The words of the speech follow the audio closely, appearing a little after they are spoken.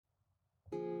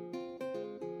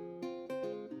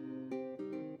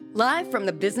Live from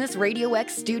the Business RadioX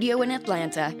studio in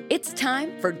Atlanta, it's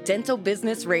time for Dental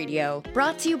Business Radio,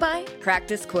 brought to you by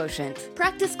Practice Quotient.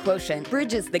 Practice Quotient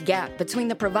bridges the gap between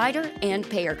the provider and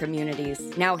payer communities.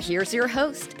 Now here's your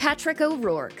host, Patrick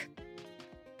O'Rourke.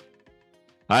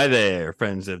 Hi there,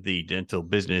 friends of the dental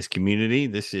business community.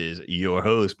 This is your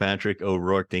host, Patrick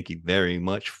O'Rourke. Thank you very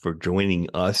much for joining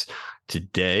us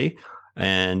today.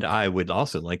 And I would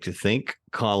also like to thank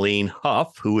Colleen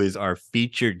Huff, who is our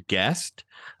featured guest.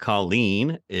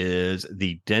 Colleen is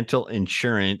the dental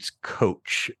insurance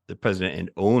coach, the president and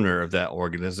owner of that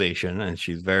organization, and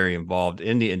she's very involved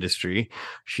in the industry.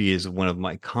 She is one of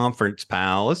my conference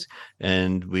pals,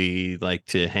 and we like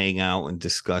to hang out and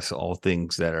discuss all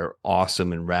things that are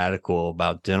awesome and radical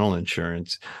about dental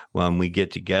insurance when we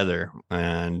get together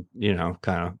and,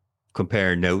 kind of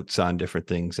compare notes on different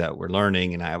things that we're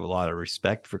learning. And I have a lot of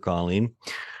respect for Colleen.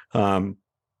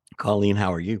 Colleen,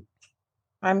 how are you?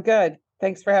 I'm good.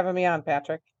 Thanks for having me on,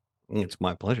 Patrick. It's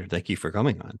my pleasure. Thank you for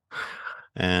coming on.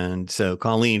 And so,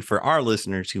 Colleen, for our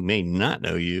listeners who may not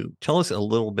know you, tell us a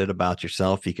little bit about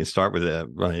yourself. You can start with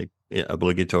a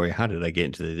obligatory, how did I get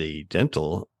into the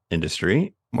dental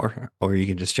industry? Or you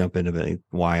can just jump into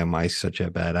why am I such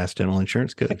a badass dental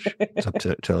insurance coach? It's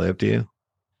totally up to you.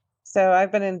 So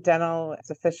I've been in dental, it's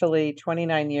officially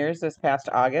 29 years this past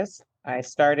August. I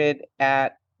started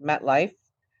at MetLife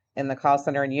in the call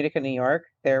center in Utica, New York.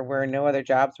 There were no other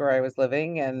jobs where I was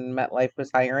living, and MetLife was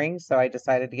hiring, so I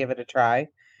decided to give it a try.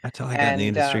 That's how I got in the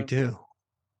industry too.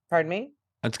 Pardon me?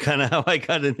 That's kind of how I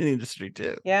got in the industry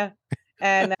too. Yeah.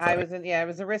 And I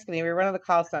was a risk and we were one of the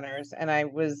call centers, and I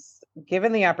was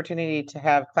given the opportunity to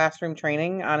have classroom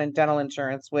training on dental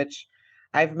insurance, which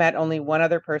I've met only one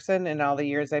other person in all the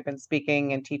years I've been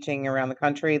speaking and teaching around the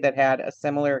country that had a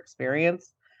similar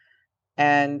experience.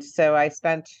 And so I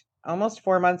spent almost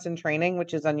 4 months in training,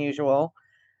 which is unusual.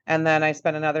 And then I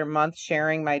spent another month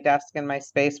sharing my desk and my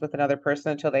space with another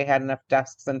person until they had enough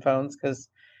desks and phones, because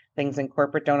things in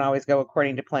corporate don't always go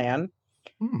according to plan.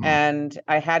 And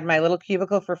I had my little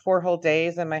cubicle for 4 whole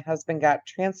days, and my husband got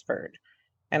transferred.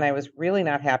 And I was really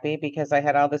not happy because I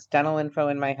had all this dental info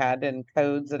in my head and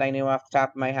codes that I knew off the top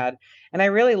of my head. And I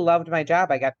really loved my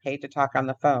job. I got paid to talk on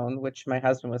the phone, which my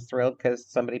husband was thrilled because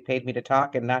somebody paid me to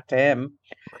talk and not to him.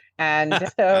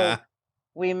 And so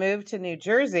we moved to New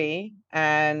Jersey,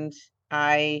 and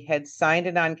I had signed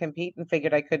a non-compete and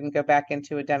figured I couldn't go back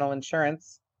into a dental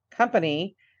insurance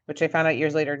company, which I found out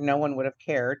years later no one would have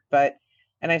cared.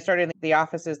 And I started the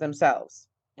offices themselves.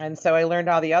 And so I learned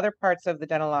all the other parts of the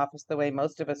dental office the way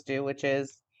most of us do, which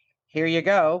is, here you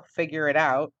go, figure it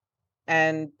out,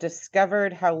 and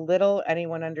discovered how little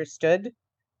anyone understood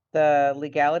the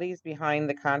legalities behind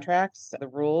the contracts, the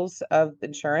rules of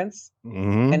insurance.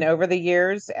 And over the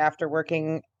years, after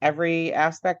working every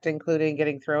aspect, including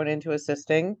getting thrown into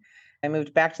assisting, I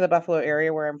moved back to the Buffalo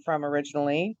area where I'm from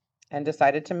originally and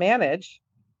decided to manage,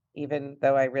 even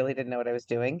though I really didn't know what I was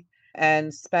doing,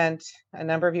 and spent a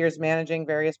number of years managing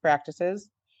various practices.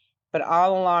 But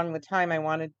all along the time,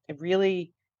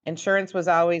 insurance was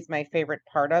always my favorite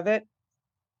part of it,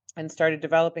 and started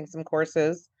developing some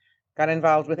courses, got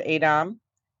involved with ADOM,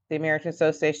 the American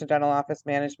Association of Dental Office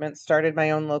Management, started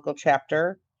my own local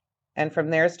chapter, and from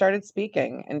there started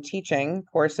speaking and teaching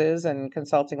courses and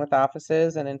consulting with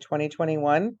offices. And in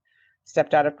 2021,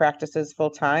 stepped out of practices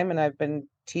full time, and I've been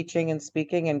teaching and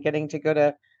speaking and getting to go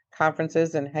to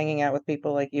conferences and hanging out with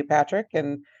people like you, Patrick,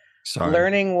 and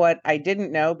learning what I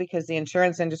didn't know, because the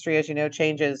insurance industry, as you know,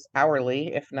 changes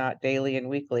hourly, if not daily and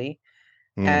weekly.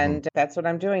 And that's what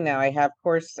I'm doing now. I have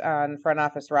course on Front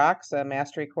Office Rocks, a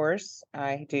mastery course.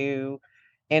 I do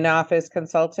in-office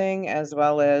consulting as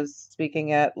well as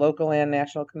speaking at local and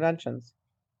national conventions.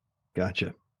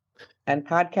 Gotcha. And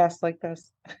podcasts like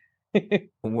this.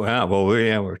 Wow. Well,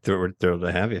 we're thrilled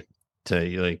to have you. Tell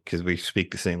you, because we speak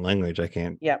the same language. I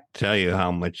can't tell you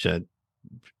how much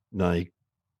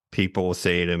people will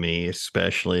say to me,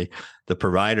 especially the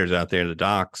providers out there, the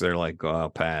docs. They're like, "Oh,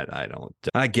 Pat,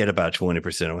 I get about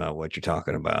 20% about what you're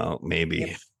talking about,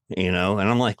 maybe." And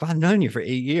I'm like, "Well, I've known you for 8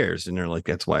 years," and they're like,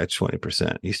 "That's why it's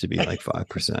 20%. It used to be like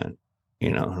 5%."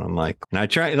 And I'm like, and I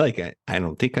try, I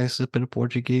don't think I slip into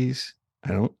Portuguese. I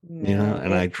don't,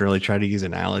 and I really try to use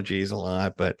analogies a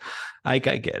lot, but I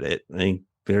get it. I think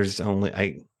there's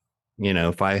only,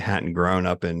 if I hadn't grown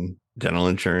up in dental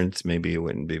insurance, maybe it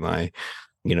wouldn't be my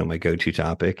go-to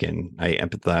topic. And I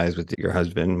empathize with your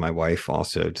husband. My wife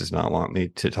also does not want me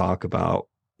to talk about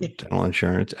dental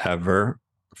insurance ever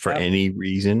for any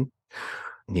reason,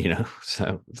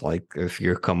 so it's like if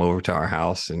you come over to our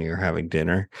house and you're having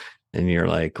dinner and you're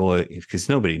like, well, because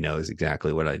nobody knows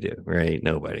exactly what I do, right?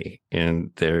 Nobody. And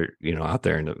they're, out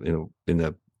there in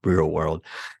the real world.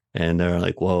 And they're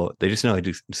like, well, they just know I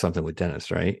do something with dentists,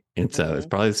 right? And so it's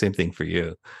probably the same thing for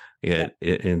you. Yeah.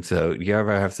 And so you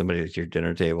ever have somebody at your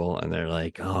dinner table and they're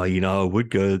like, oh, I would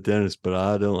go to the dentist, but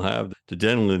I don't have the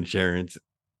dental insurance.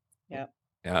 Yeah.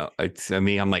 Yeah.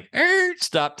 I'm like,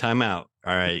 stop, time out.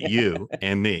 All right. You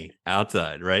and me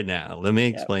outside right now. Let me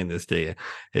explain this to you.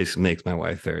 It makes my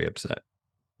wife very upset.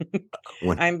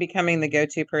 I'm becoming the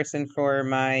go-to person for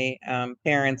my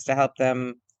parents to help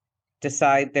them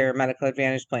decide their medical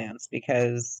advantage plans,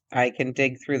 because I can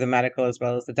dig through the medical as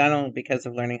well as the dental because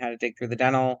of learning how to dig through the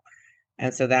dental.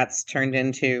 And so that's turned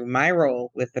into my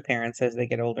role with the parents as they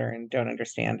get older and don't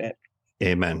understand it.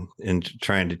 Amen. And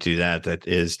trying to do that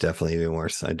is definitely even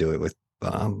worse. I do it with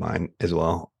mine as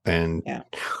well. And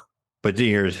but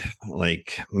here's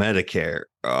like Medicare.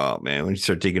 Oh man, when you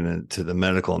start digging into the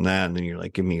medical and that, and then you're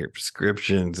like, give me your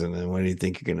prescriptions, and then what do you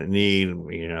think you're gonna need?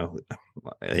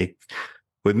 Like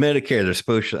with Medicare, they're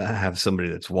supposed to have somebody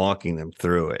that's walking them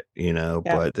through it,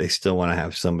 but they still want to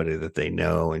have somebody that they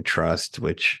know and trust,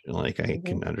 which like I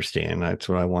can understand. That's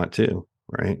what I want too,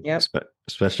 right? Yep.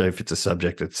 Especially if it's a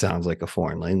subject that sounds like a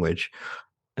foreign language.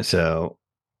 So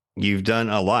you've done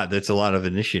a lot. That's a lot of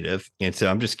initiative. And so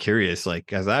I'm just curious,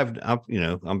 like, as I'm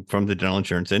from the dental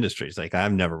insurance industry. It's like,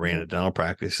 I've never ran a dental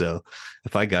practice. So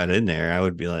if I got in there, I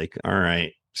would be like, all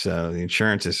right, so the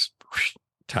insurance is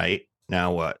tight.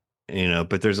 Now what?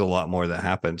 But there's a lot more that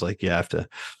happens. Like you have to,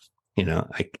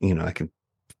 I can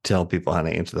tell people how to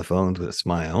answer the phones with a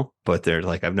smile, but they're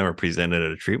like, I've never presented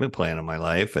a treatment plan in my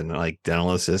life. And like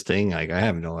dental assisting, like I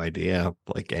have no idea,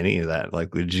 like any of that.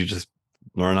 Like, did you just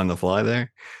learn on the fly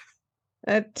there?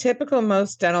 Typical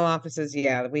most dental offices,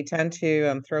 we tend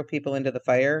to throw people into the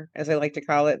fire, as I like to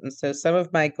call it. And so some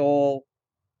of my goal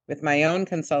with my own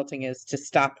consulting is to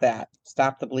stop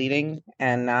the bleeding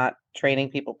and not training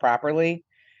people properly.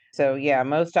 So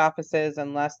most offices,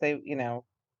 unless they,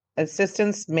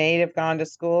 assistants may have gone to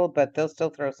school, but they'll still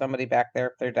throw somebody back there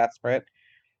if they're desperate.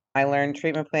 I learned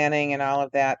treatment planning and all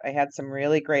of that. I had some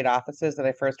really great offices that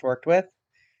I first worked with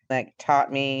that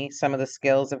taught me some of the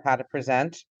skills of how to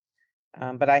present.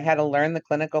 But I had to learn the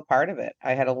clinical part of it.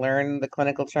 I had to learn the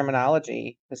clinical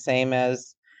terminology, the same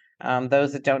as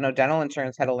those that don't know dental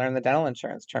insurance had to learn the dental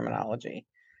insurance terminology.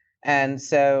 And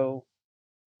so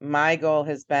my goal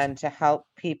has been to help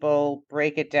people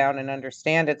break it down and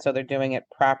understand it so they're doing it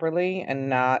properly and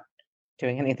not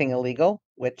doing anything illegal,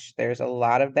 which there's a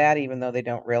lot of that, even though they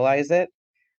don't realize it.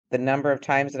 The number of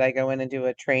times that I go in and do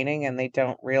a training and they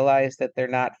don't realize that they're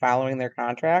not following their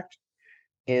contract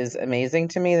is amazing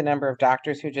to me. The number of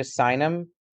doctors who just sign them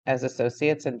as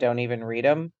associates and don't even read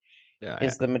them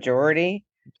is the majority.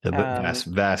 The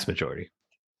vast majority.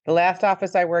 The last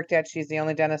office I worked at, she's the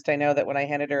only dentist I know that when I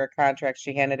handed her a contract,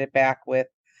 she handed it back with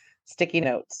sticky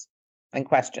notes and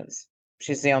questions.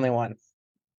 She's the only one.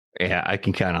 Yeah, I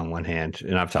can count on one hand.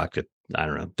 And I've talked to, I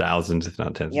don't know, thousands, if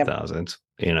not tens of thousands.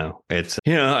 It's,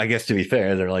 I guess to be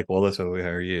fair, they're like, well, that's why we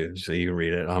hire you. So you can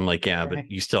read it. I'm like, yeah,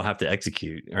 but you still have to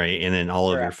execute. Right. And then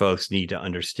all of your folks need to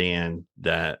understand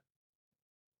that,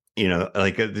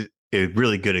 like a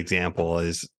really good example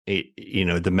is,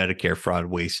 the Medicare fraud,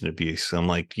 waste, and abuse. So I'm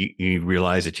like, you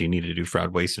realize that you need to do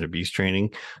fraud, waste, and abuse training.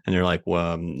 And they're like,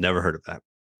 well, never heard of that.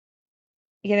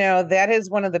 That is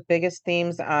one of the biggest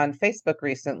themes on Facebook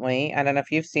recently. I don't know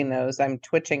if you've seen those. I'm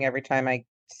twitching every time I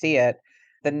see it.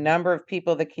 The number of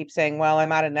people that keep saying, well,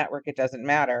 I'm out of network, it doesn't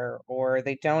matter, or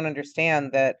they don't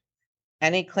understand that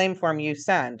any claim form you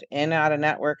send in, out of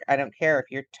network, I don't care if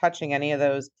you're touching any of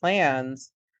those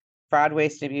plans, fraud,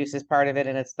 waste, and abuse is part of it.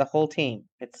 And it's the whole team.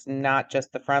 It's not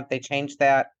just the front. They changed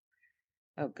that.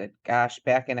 Oh, good gosh.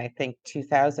 Back in, I think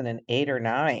 2008 or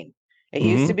 9. It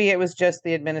used to be, it was just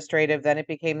the administrative, then it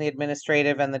became the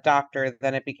administrative and the doctor,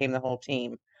 then it became the whole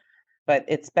team. But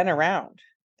it's been around,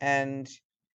 and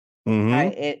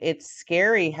it's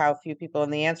scary how few people,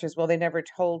 and the answer is, well, they never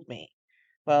told me.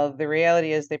 Well, the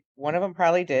reality is one of them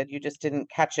probably did. You just didn't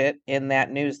catch it in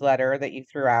that newsletter that you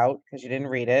threw out because you didn't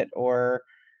read it, or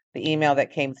the email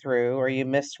that came through, or you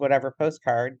missed whatever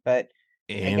postcard. But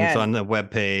and again, it's on the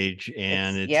webpage,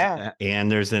 and and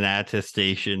there's an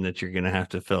attestation that you're going to have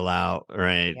to fill out,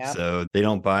 right? Yep. So they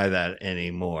don't buy that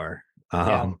anymore.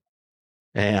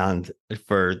 And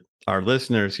for our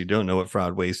listeners who don't know what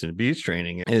fraud, waste, and abuse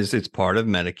training is, it's part of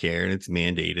Medicare and it's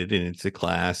mandated and it's a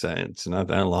class. And it's not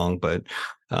that long, but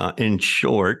in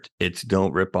short, it's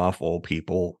don't rip off old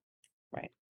people.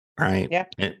 Right. Yeah.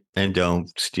 And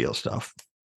don't steal stuff.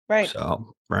 Right.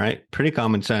 So, pretty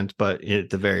common sense, but at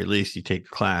the very least, you take a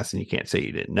class and you can't say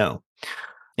you didn't know.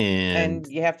 And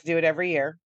you have to do it every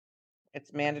year.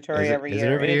 It's mandatory every year. Is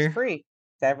it every year? It's free.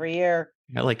 It's every year.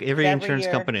 Yeah, like every every insurance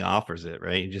year. company offers it,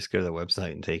 right? You just go to the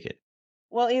website and take it.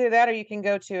 Well, either that or you can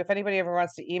go to, if anybody ever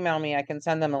wants to email me, I can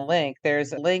send them a link.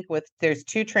 There's a link there's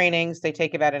 2 trainings. They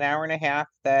take about an hour and a half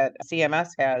that CMS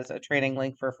has a training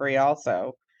link for free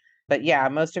also. But yeah,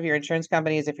 most of your insurance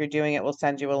companies, if you're doing it, will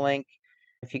send you a link.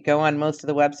 If you go on most of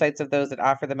the websites of those that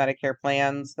offer the Medicare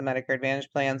plans, the Medicare Advantage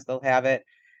plans, they'll have it.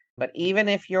 But even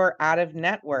if you're out of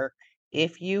network,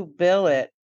 if you bill it,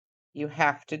 you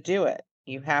have to do it.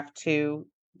 You have to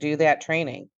do that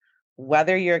training,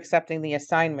 whether you're accepting the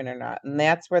assignment or not. And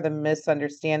that's where the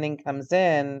misunderstanding comes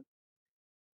in.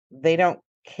 They don't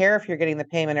care if you're getting the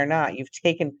payment or not. You've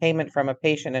taken payment from a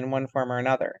patient in one form or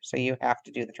another. So you have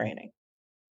to do the training.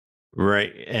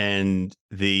 Right. And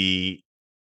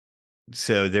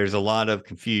so there's a lot of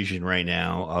confusion right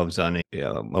now. I was on a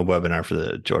webinar for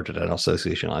the Georgia Dental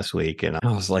Association last week, and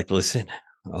I was like, listen,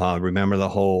 remember the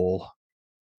whole,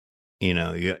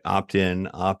 you opt in,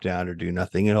 opt out, or do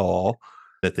nothing at all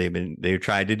that they've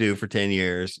tried to do for 10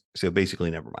 years. So basically,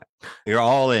 never mind. You're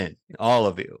all in, all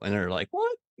of you. And they're like,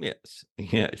 what? Yes.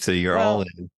 Yeah. So you're all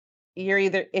in. You're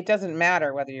either, it doesn't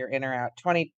matter whether you're in or out.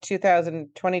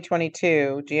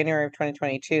 2022, January of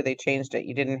 2022, they changed it.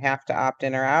 You didn't have to opt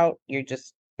in or out. You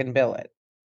just can bill it.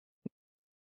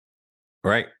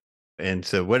 Right. And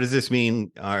so what does this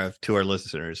mean to our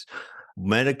listeners?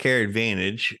 Medicare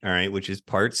Advantage, all right, which is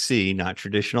Part C, not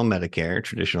traditional Medicare.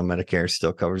 Traditional Medicare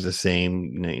still covers the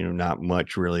same, not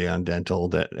much really on dental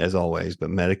as always, but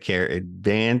Medicare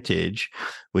Advantage,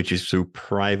 which is through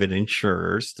private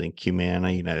insurers, think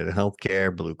Humana, United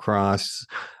Healthcare, Blue Cross.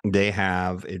 They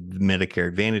have Medicare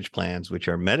Advantage plans, which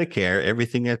are Medicare,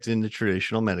 everything that's in the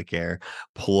traditional Medicare,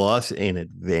 plus an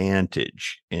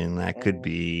advantage. And that could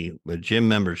be a gym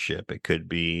membership. It could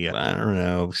be, I don't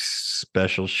know,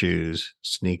 special shoes,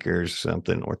 sneakers,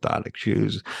 something, orthotic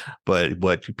shoes. But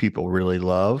what people really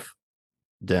love,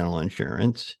 dental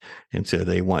insurance. And so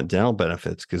they want dental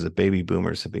benefits because the baby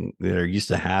boomers they're used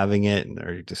to having it, and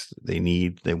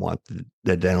they want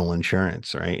the dental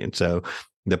insurance, right? And so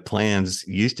the plans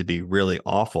used to be really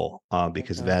awful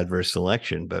because of adverse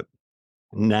selection, but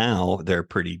now they're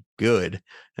pretty good.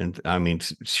 And I mean,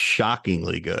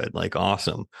 shockingly good, like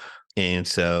awesome. And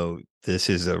so this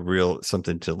is a real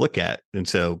something to look at. And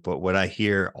so, but what I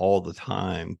hear all the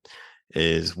time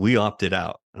is we opted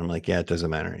out. I'm like, yeah, it doesn't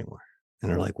matter anymore.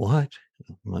 And they're like, what?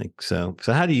 I'm like, so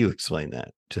how do you explain that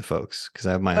to folks? Because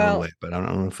I have my own way, but I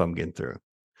don't know if I'm getting through.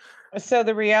 So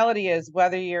the reality is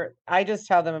I just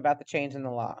tell them about the change in the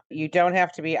law. You don't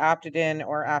have to be opted in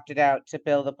or opted out to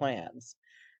bill the plans.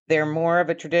 They're more of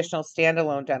a traditional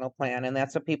standalone dental plan, and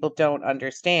that's what people don't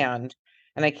understand.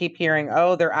 And I keep hearing,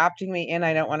 oh, they're opting me in,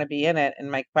 I don't want to be in it. And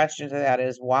my question to that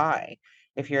is why?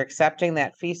 If you're accepting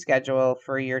that fee schedule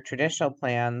for your traditional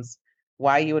plans,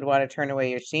 why you would want to turn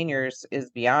away your seniors is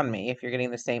beyond me if you're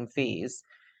getting the same fees.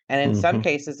 And in some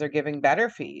cases, they're giving better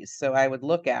fees. So I would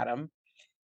look at them.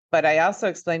 But I also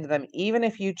explained to them, even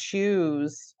if you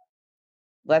choose,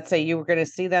 let's say you were going to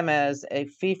see them as a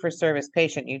fee for service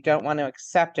patient, you don't want to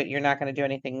accept it, you're not going to do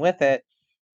anything with it,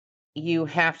 you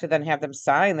have to then have them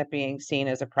sign that being seen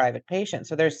as a private patient.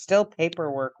 So there's still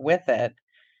paperwork with it.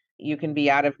 You can be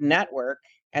out of network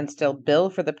and still bill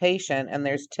for the patient, and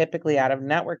there's typically out of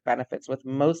network benefits with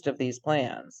most of these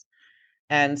plans.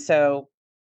 And so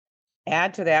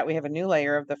add to that, we have a new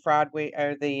layer of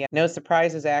the No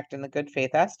Surprises Act and the Good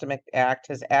Faith Estimate Act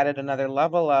has added another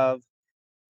level of,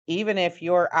 even if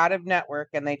you're out of network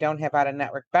and they don't have out of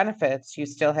network benefits, you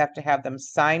still have to have them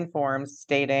sign forms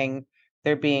stating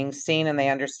they're being seen and they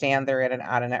understand they're at an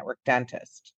out of network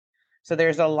dentist. So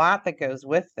there's a lot that goes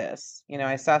with this.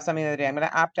 I saw something the other day, I'm going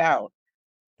to opt out.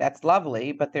 That's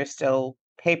lovely, but there's still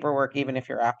paperwork even if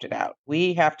you're opted out.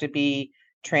 We have to be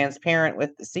transparent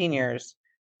with the seniors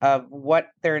of what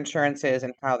their insurance is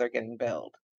and how they're getting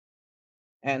billed.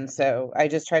 And so I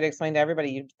just try to explain to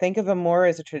everybody, you think of them more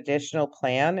as a traditional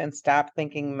plan and stop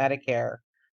thinking Medicare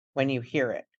when you hear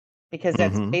it, because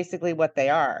that's basically what they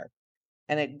are.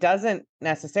 And it doesn't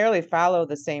necessarily follow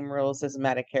the same rules as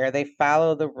Medicare. They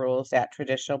follow the rules that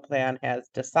traditional plan has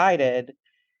decided.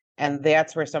 And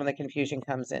that's where some of the confusion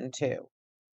comes in too.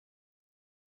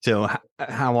 So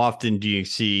how often do you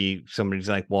see somebody's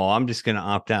like, well, I'm just going to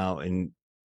opt out, and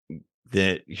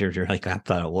that you're like,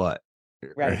 opt out of what?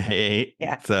 Right.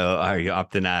 Yeah. So are you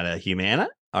opting out of Humana?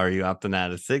 Are you opting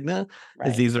out of Cigna?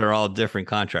 Because these are all different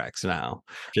contracts now.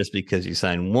 Just because you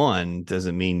sign one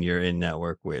doesn't mean you're in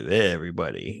network with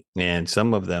everybody. And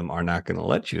some of them are not going to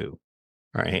let you,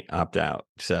 opt out.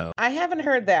 So I haven't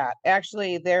heard that.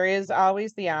 Actually, there is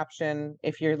always the option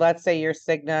if let's say you're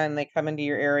Cigna and they come into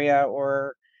your area,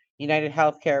 or United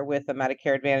Healthcare with a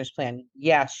Medicare Advantage plan.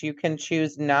 Yes, you can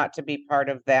choose not to be part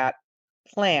of that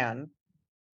plan.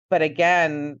 But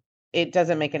again, it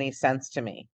doesn't make any sense to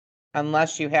me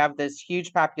unless you have this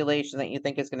huge population that you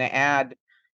think is going to add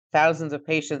thousands of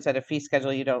patients at a fee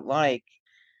schedule you don't like.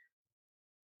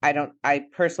 I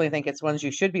personally think it's ones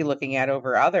you should be looking at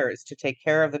over others to take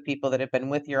care of the people that have been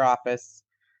with your office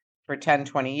for 10,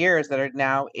 20 years that are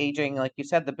now aging. Like you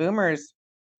said, the boomers,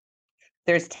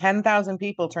 there's 10,000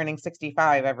 people turning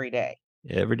 65 every day.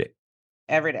 Every day.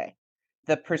 Every day.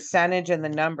 The percentage and the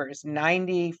numbers,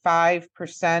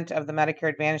 95% of the Medicare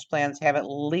Advantage plans have at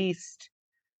least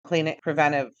clinic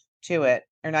preventive to it,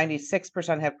 or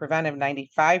 96% have preventive,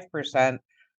 95%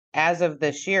 as of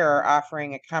this year are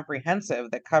offering a comprehensive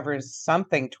that covers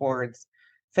something towards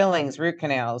fillings, root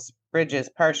canals, bridges,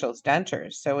 partials,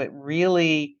 dentures. So it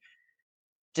really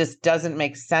just doesn't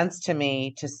make sense to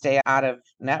me to stay out of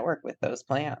network with those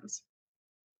plans.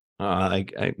 I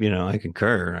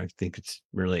concur. I think it's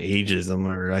really ageism,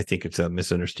 or I think it's a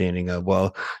misunderstanding of,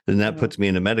 well, then that puts me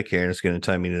into Medicare and it's going to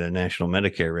tie me to the national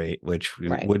Medicare rate, which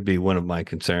would be one of my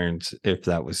concerns if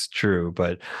that was true.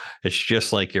 But it's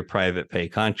just like your private pay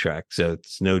contract. So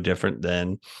it's no different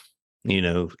than,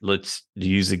 let's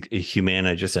use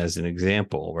Humana just as an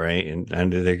example, right? And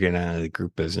they're getting out of the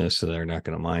group business, so they're not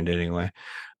going to mind anyway.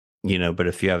 But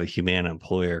if you have a Humana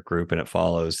employer group and it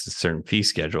follows a certain fee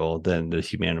schedule, then the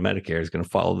Humana Medicare is going to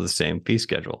follow the same fee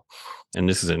schedule. And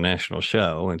this is a national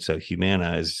show. And so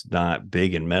Humana is not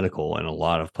big in medical in a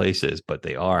lot of places, but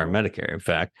they are in Medicare. In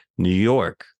fact, New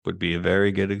York would be a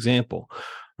very good example,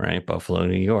 right? Buffalo,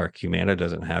 New York. Humana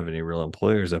doesn't have any real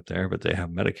employers up there, but they have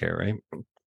Medicare, right?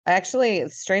 Actually,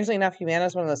 strangely enough, Humana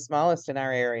is one of the smallest in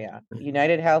our area.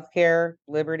 United Healthcare,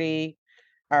 Liberty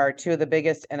are two of the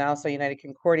biggest, and also United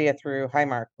Concordia through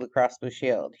Highmark, Blue Cross Blue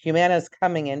Shield. Humana is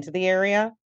coming into the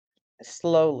area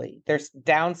slowly. They're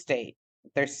downstate.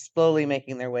 They're slowly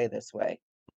making their way this way.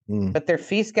 But their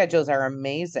fee schedules are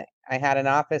amazing. I had an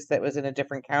office that was in a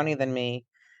different county than me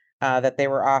that they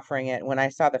were offering it. When I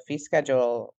saw the fee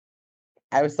schedule,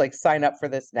 I was like, sign up for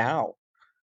this now.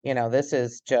 This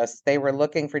is just, they were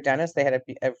looking for dentists. They had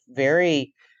a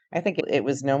very, I think it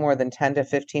was no more than 10 to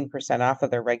 15% off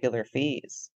of their regular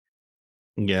fees.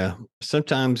 Yeah.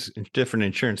 Sometimes different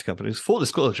insurance companies, full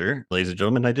disclosure, ladies and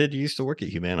gentlemen, I did used to work at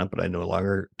Humana, but I no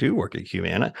longer do work at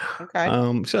Humana.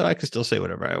 Okay. So I can still say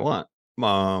whatever I want.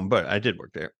 But I did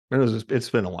work there. It's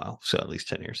been a while, so at least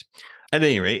 10 years. At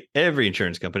any rate, every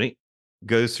insurance company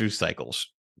goes through cycles.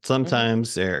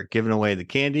 Sometimes they're giving away the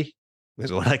candy,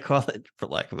 is what I call it, for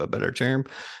lack of a better term.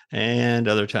 And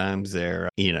other times they're,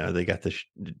 they got the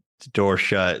door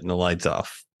shut and the lights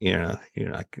off. They're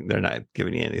not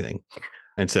giving you anything.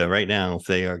 And so right now, if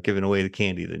they are giving away the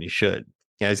candy, then you should.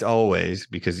 As always,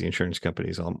 because the insurance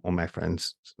companies, all my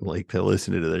friends like to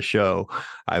listen to the show,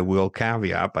 I will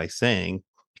caveat by saying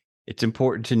it's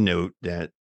important to note that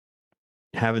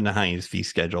having the highest fee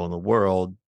schedule in the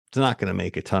world is not going to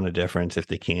make a ton of difference if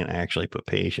they can't actually put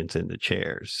patients in the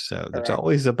chairs. So there's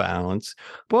always a balance.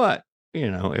 But,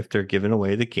 if they're giving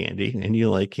away the candy and you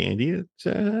like candy, it's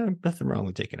nothing wrong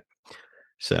with taking it.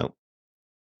 So,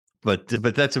 but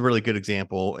that's a really good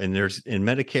example. And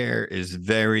Medicare is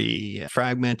very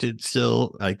fragmented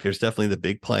still. Like there's definitely the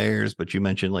big players, but you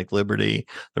mentioned like Liberty.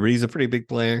 Liberty's a pretty big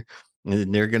player.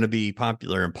 And they're going to be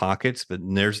popular in pockets, but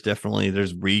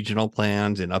there's regional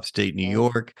plans in upstate New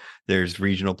York. There's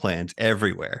regional plans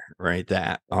everywhere, right?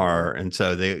 And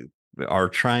so they are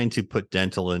trying to put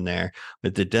dental in there,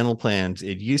 but the dental plans,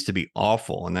 it used to be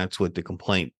awful. And that's what the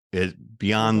complaint is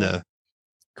beyond the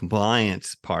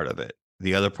compliance part of it.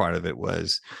 The other part of it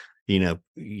was,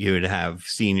 you would have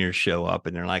seniors show up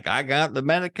and they're like, I got the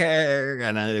Medicare.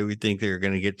 And they would think they're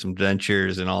going to get some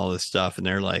dentures and all this stuff. And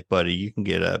they're like, buddy, you can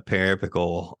get a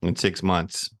periapical in 6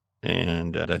 months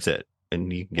and that's it.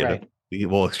 And you can get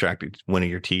we'll extract one of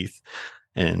your teeth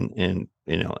in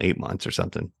 8 months or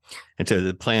something. And so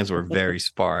the plans were very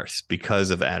sparse because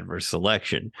of adverse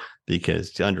selection,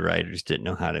 because the underwriters didn't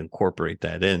know how to incorporate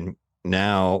that in.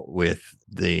 Now with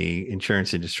the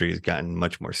insurance industry has gotten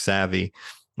much more savvy.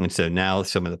 And so now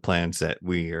some of the plans that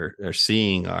we are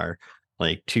seeing are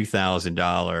like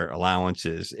 $2,000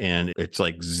 allowances, and it's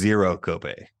like zero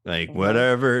copay, like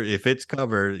whatever, if it's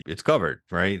covered, it's covered,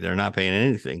 right? They're not paying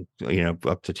anything,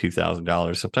 up to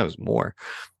 $2,000, sometimes more,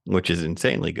 which is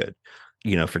insanely good,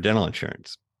 for dental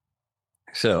insurance.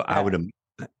 So I would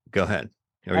go ahead.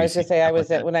 I was going to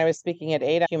say, when I was speaking at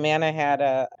ADA, Humana had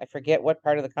I forget what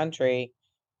part of the country,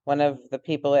 one of the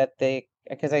people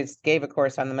because I gave a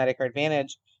course on the Medicare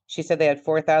Advantage, she said they had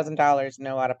 $4,000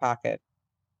 no out of pocket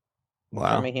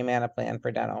from a Humana plan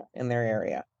for dental in their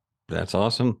area. That's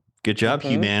awesome. Good job, Mhm.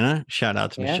 Humana. Shout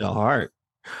out to Yeah. Michelle Hart.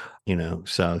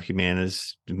 So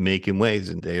Humana's making waves,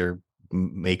 and they're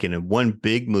making one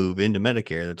big move into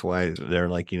Medicare. That's why they're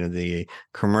like, the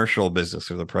commercial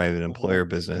business or the private employer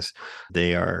business.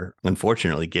 They are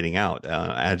unfortunately getting out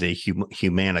as a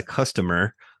Humana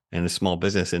customer and a small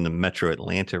business in the Metro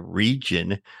Atlanta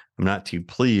region. I'm not too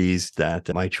pleased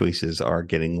that my choices are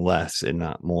getting less and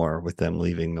not more with them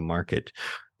leaving the market.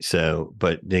 So,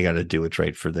 but they got to do what's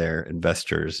right for their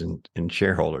investors and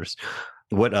shareholders.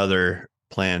 What other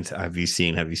plans have you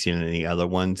seen? Have you seen any other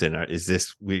ones? And is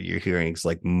this what you're hearing is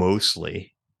like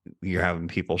mostly you're having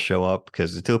people show up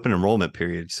because it's open enrollment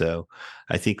period? So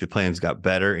I think the plans got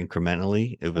better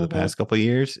incrementally over the past couple of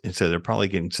years. And so they're probably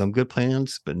getting some good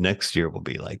plans, but next year will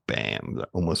be like, bam,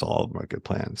 almost all of them are good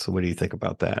plans. So what do you think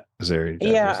about that? Is there any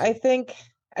Yeah, diversity?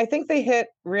 I think they hit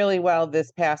really well this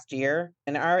past year.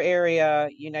 In our area,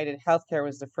 United Healthcare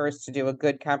was the first to do a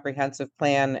good comprehensive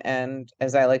plan. And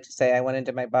as I like to say, I went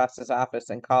into my boss's office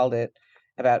and called it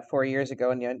about 4 years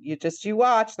ago. And you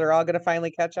watch, they're all going to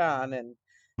finally catch on. And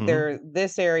Mhm.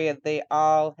 this area, they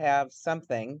all have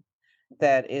something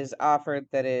that is offered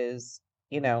that is,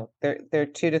 they're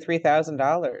 $2,000 to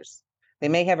 $3,000. They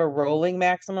may have a rolling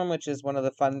maximum, which is one of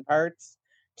the fun parts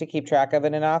to keep track of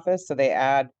in an office. So they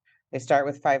start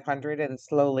with 500 and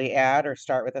slowly add, or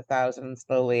start with 1,000 and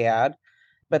slowly add.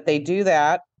 But they do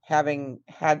that, having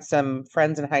had some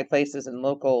friends in high places and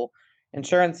local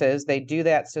insurances, they do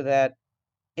that so that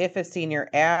if a senior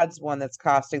adds one that's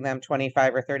costing them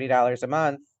 $25 or $30 a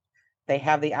month, they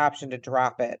have the option to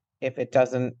drop it if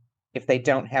they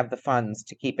don't have the funds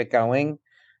to keep it going.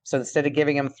 So instead of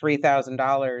giving them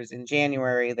 $3,000 in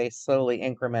January, they slowly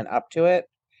increment up to it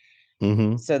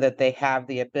Mhm. so that they have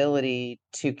the ability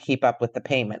to keep up with the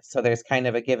payments. So there's kind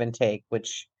of a give and take,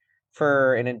 which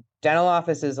for in a dental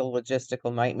office is a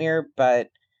logistical nightmare, but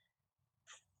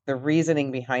the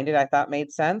reasoning behind it I thought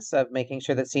made sense, of making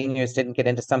sure that seniors didn't get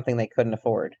into something they couldn't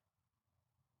afford.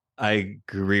 I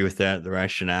agree with that, the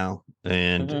rationale.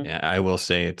 And Hmm. I will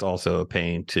say it's also a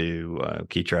pain to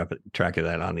keep track of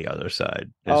that on the other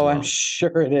side as Oh, I'm well.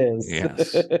 sure it is.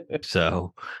 Yes.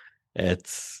 So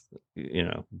it's,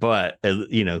 but,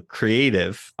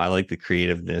 creative. I like the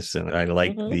creativeness, and I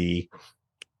like Hmm.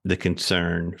 the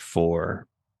concern for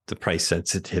the price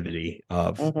sensitivity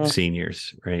of Hmm.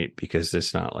 seniors, right? Because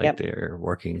it's not like Yep. they're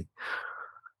working.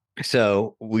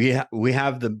 So we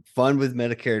have the fun with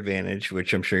Medicare Advantage,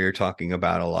 which I'm sure you're talking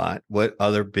about a lot. What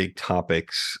other big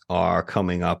topics are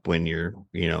coming up when you're,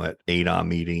 at ADA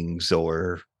meetings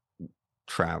or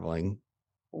traveling?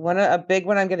 A big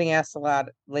one I'm getting asked a lot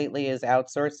lately is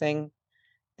outsourcing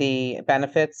the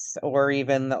benefits or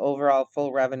even the overall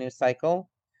full revenue cycle.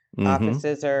 Mm-hmm.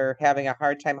 Offices are having a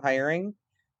hard time hiring,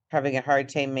 having a hard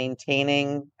time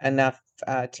maintaining enough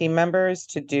team members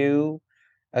to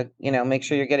make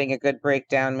sure you're getting a good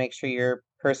breakdown, make sure your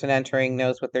person entering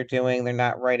knows what they're doing, they're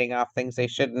not writing off things they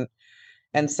shouldn't.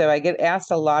 And so I get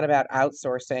asked a lot about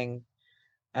outsourcing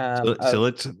So of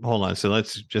let's hold on. So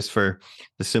let's just for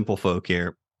the simple folk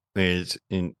here is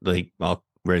in like I'll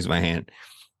raise my hand.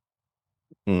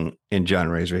 And John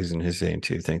Ray's raising his hand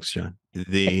too. Thanks, John.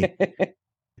 The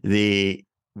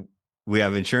we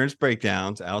have insurance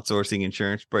breakdowns, outsourcing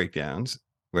insurance breakdowns,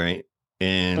 right?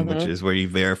 And which Mhm. is where you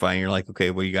verify and you're like,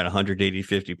 okay, well, you got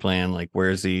 180/50 plan. Like,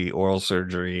 where's the oral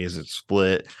surgery? Is it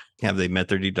split? Have they met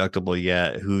their deductible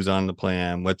yet? Who's on the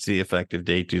plan? What's the effective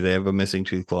date? Do they have a missing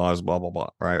tooth clause? Blah, blah, blah.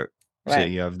 Right. So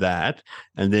Right. you have that.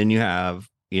 And then you have,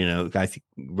 I think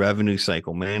revenue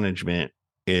cycle management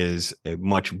is a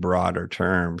much broader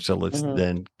term. So let's Mhm.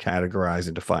 then categorize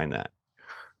and define that.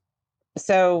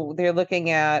 So they're looking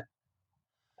at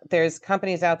there's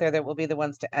companies out there that will be the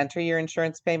ones to enter your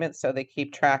insurance payments, so they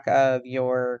keep track of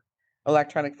your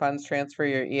electronic funds transfer,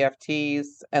 your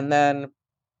EFTs, and then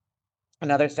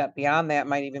another step beyond that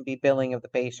might even be billing of the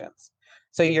patients.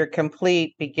 So your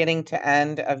complete beginning to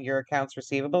end of your accounts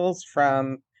receivables,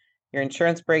 from your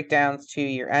insurance breakdowns to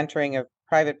your entering of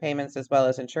private payments as well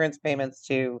as insurance payments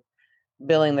to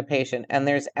billing the patient. And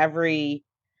there's every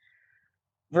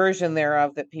version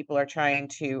thereof that people are trying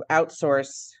to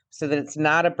outsource so that it's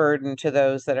not a burden to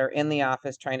those that are in the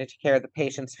office trying to take care of the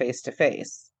patients face to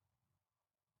face.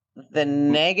 The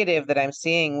negative that I'm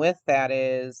seeing with that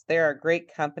is there are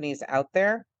great companies out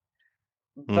there,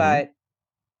 Mm-hmm. but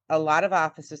a lot of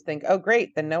offices think, oh,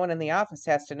 great, then no one in the office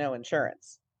has to know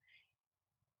insurance.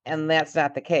 And that's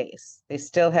not the case. They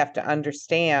still have to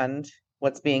understand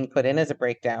what's being put in as a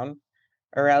breakdown,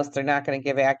 or else they're not going to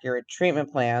give accurate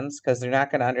treatment plans because they're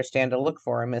not going to understand to look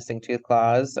for a missing tooth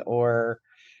clause or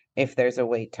if there's a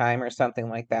wait time or something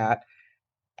like that.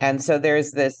 And so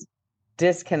there's this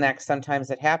disconnect sometimes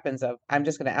that happens of I'm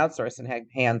just going to outsource and have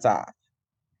hands off.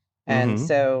 And Mm-hmm.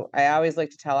 so I always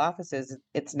like to tell offices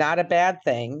it's not a bad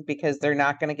thing because they're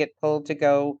not going to get pulled to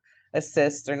go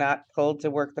assist. They're not pulled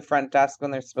to work the front desk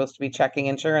when they're supposed to be checking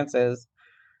insurances.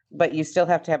 But you still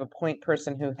have to have a point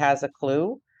person who has a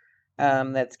clue,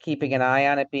 that's keeping an eye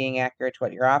on it being accurate to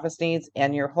what your office needs.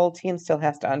 And your whole team still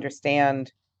has to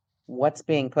understand what's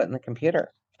being put in the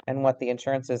computer and what the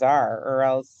insurances are, or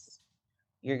else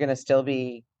you're going to still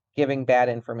be giving bad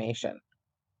information.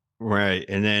 Right.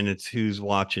 And then it's who's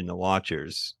watching the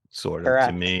watchers, sort of, to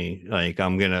Correct. me. Like,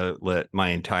 I'm going to let my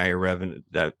entire revenue,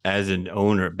 that as an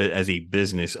owner, but as a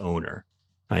business owner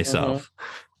myself,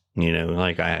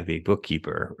 like I have a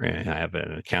bookkeeper, and I have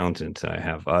an accountant, I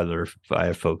have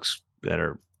folks that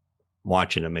are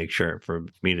watching to make sure for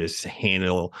me to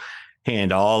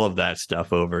hand all of that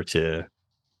stuff over to,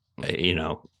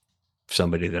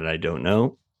 somebody that I don't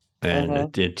know,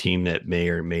 and a team that may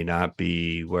or may not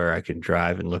be where I can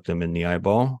drive and look them in the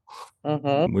eyeball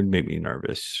would make me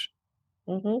nervous.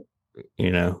 You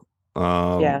know,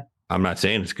 Yeah. I'm not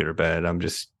saying it's good or bad.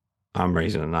 I'm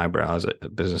raising an eyebrow as a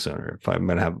business owner. If I'm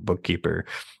going to have a bookkeeper,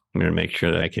 I'm going to make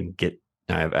sure that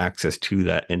I have access to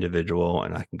that individual,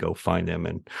 and I can go find them.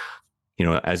 And,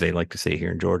 as they like to say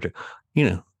here in Georgia,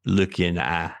 look in the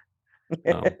eye.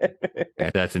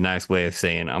 That's a nice way of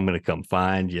saying I'm going to come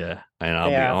find you, and I'll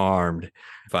be armed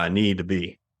if I need to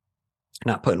be.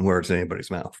 Not putting words in anybody's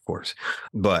mouth, of course,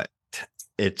 but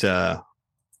it's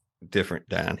different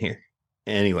down here.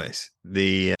 Anyways,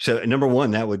 so number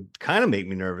one, that would kind of make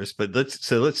me nervous, but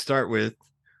let's start with,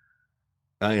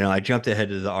 I jumped ahead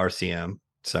to the RCM.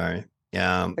 Sorry.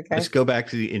 Okay. Let's go back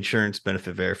to the insurance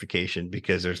benefit verification,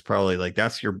 because there's probably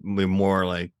that's your more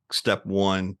like step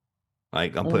one.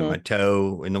 Like, I'm putting my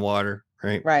toe in the water,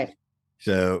 right? Right.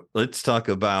 So let's talk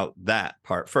about that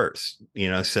part first.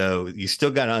 So you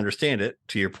still got to understand it,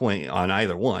 to your point, on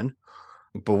either one.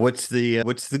 But what's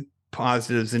the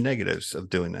positives and negatives of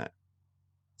doing that?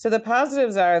 So the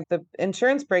positives are the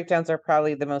insurance breakdowns are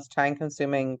probably the most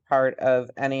time-consuming part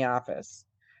of any office.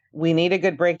 We need a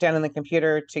good breakdown in the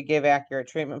computer to give accurate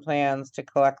treatment plans, to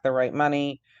collect the right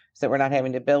money so that we're not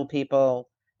having to bill people.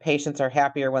 Patients are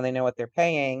happier when they know what they're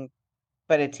paying,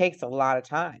 but it takes a lot of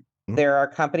time. There are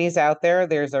companies out there.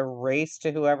 There's a race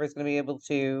to whoever's going to be able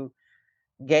to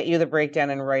get you the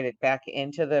breakdown and write it back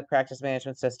into the practice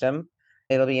management system.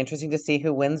 It'll be interesting to see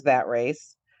who wins that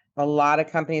race. A lot of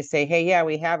companies say, hey, yeah,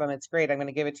 we have them. It's great. I'm going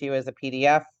to give it to you as a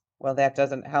PDF. Well, that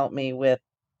doesn't help me with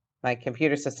my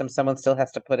computer system. Someone still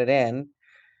has to put it in.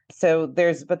 So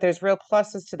there's real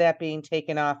pluses to that being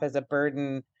taken off as a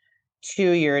burden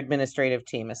to your administrative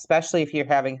team, especially if you're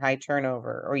having high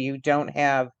turnover or you don't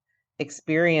have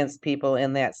experienced people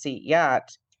in that seat yet.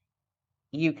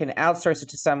 You can outsource it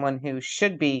to someone who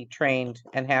should be trained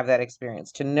and have that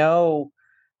experience to know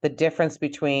the difference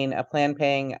between a plan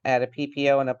paying at a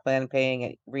PPO and a plan paying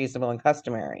at reasonable and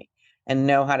customary, and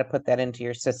know how to put that into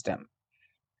your system.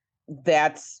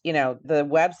 That's, the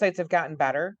websites have gotten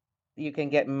better. You can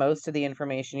get most of the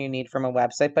information you need from a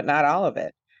website, but not all of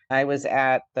it. I was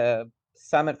at the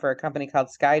summit for a company called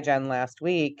SkyGen last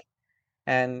week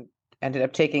and ended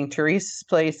up taking Teresa's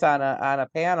place on a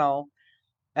panel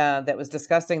that was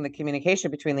discussing the communication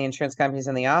between the insurance companies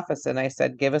and the office. And I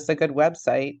said, give us a good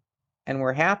website and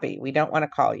we're happy. We don't want to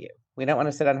call you. We don't want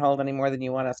to sit on hold any more than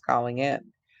you want us calling in.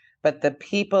 But the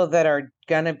people that are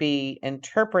going to be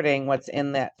interpreting what's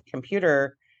in that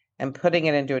computer and putting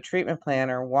it into a treatment plan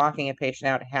or walking a patient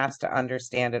out has to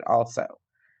understand it also.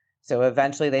 So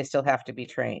eventually they still have to be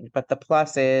trained. But the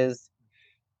plus is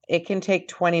it can take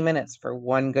 20 minutes for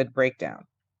one good breakdown.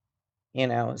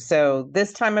 So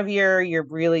this time of year, you're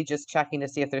really just checking to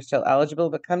see if they're still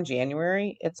eligible. But come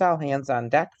January, it's all hands on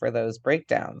deck for those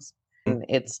breakdowns. And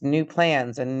it's new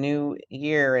plans and new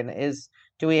year. And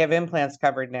do we have implants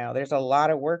covered now? There's a lot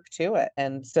of work to it.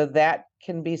 And so that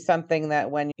can be something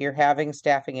that when you're having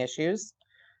staffing issues,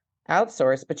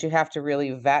 outsource, but you have to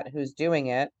really vet who's doing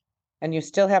it. And you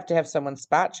still have to have someone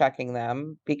spot checking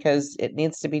them because it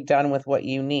needs to be done with what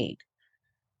you need.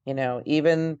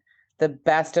 Even the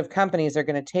best of companies are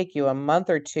going to take you a month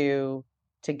or two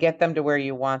to get them to where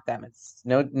you want them. It's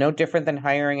no different than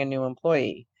hiring a new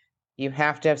employee. You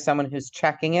have to have someone who's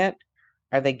checking it.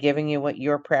 Are they giving you what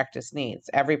your practice needs?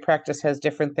 Every practice has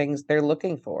different things they're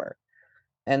looking for.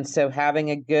 And so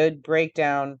having a good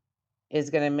breakdown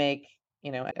is going to make,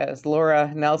 as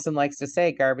Laura Nelson likes to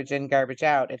say, garbage in, garbage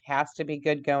out. It has to be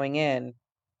good going in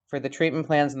for the treatment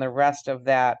plans and the rest of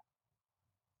that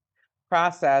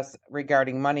process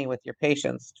regarding money with your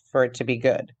patients for it to be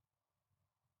good.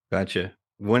 Gotcha.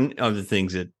 One of the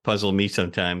things that puzzle me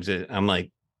sometimes, I'm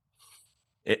like,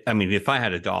 I mean, if I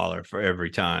had $1 for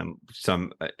every time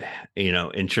some,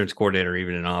 insurance coordinator,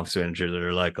 even an office manager, that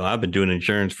are like, "Oh, I've been doing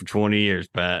insurance for 20 years,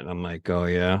 Pat." And I'm like, "Oh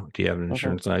yeah, do you have an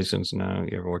insurance license? No.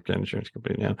 You ever worked at an insurance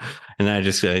company? No." And I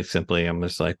just say simply, I'm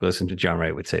just like, listen, to John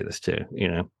Wright would say this too,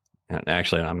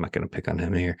 Actually, I'm not going to pick on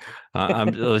him here.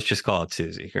 Let's just call it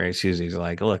Susie, right? Susie's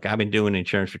like, "Look, I've been doing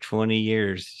insurance for 20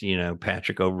 years,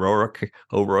 Patrick O'Rourke.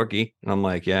 And I'm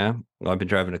like, "Yeah, well, I've been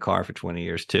driving a car for 20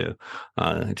 years too.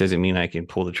 It doesn't mean I can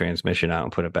pull the transmission out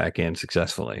and put it back in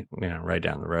successfully, right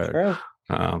down the road." True.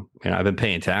 I've been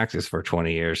paying taxes for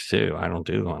 20 years too. I don't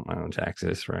do my own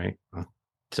taxes, right?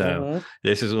 So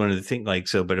this is one of the things,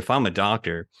 but if I'm a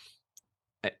doctor,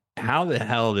 how the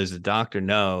hell does the doctor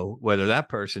know whether that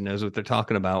person knows what they're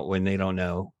talking about when they don't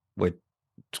know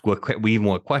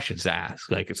what questions to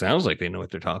ask? Like, it sounds like they know what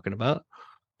they're talking about,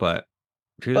 but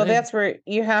do Well, they? that's where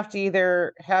you have to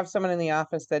either have someone in the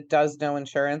office that does know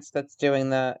insurance that's doing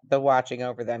the watching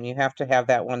over them. You have to have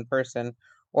that one person.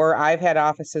 Or I've had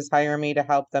offices hire me to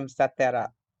help them set that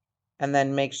up and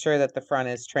then make sure that the front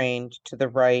is trained to the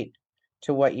right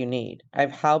to what you need.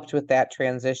 I've helped with that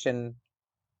transition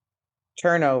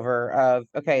turnover of,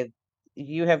 okay,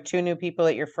 you have 2 new people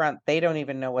at your front. They don't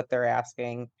even know what they're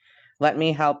asking. Let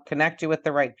me help connect you with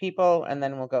the right people, and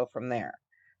then we'll go from there.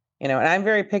 And I'm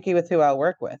very picky with who I'll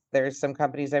work with. There's some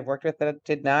companies I've worked with that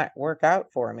did not work out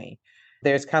for me.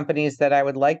 There's companies that I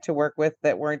would like to work with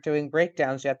that weren't doing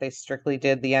breakdowns yet. They strictly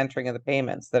did the entering of the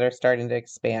payments that are starting to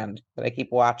expand that I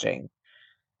keep watching.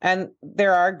 And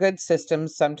there are good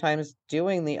systems sometimes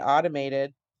doing the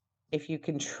automated if you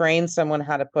can train someone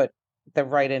how to put the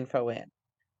right info in.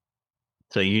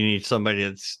 So you need somebody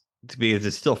because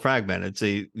it's still fragmented. So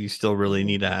you still really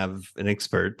need to have an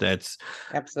expert that's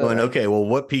going, Absolutely. okay, well,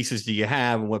 what pieces do you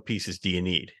have and what pieces do you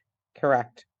need?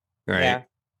 Correct. Right. Yeah.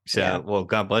 So, Yeah. well,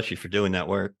 God bless you for doing that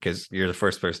work, because you're the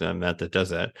first person I met that does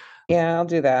that. Yeah, I'll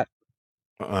do that.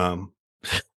 Um,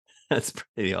 that's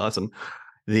pretty awesome.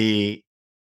 The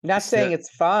Not saying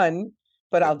it's fun,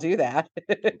 but I'll do that.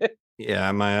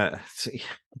 Yeah,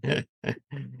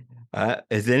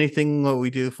 is anything what we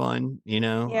do fun? I mean,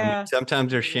 Yeah.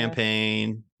 sometimes there's Yeah.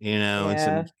 champagne, and Yeah.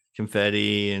 some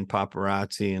confetti and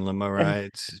paparazzi and limo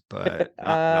rides, but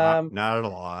not a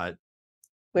lot.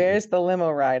 Where's the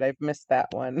limo ride? I've missed that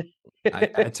one.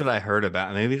 That's what I heard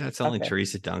about. Maybe that's only Okay.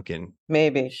 Teresa Duncan.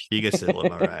 Maybe. She gets the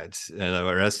limo rides, and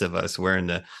the rest of us we're in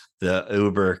the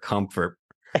Uber Comfort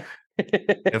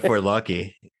if we're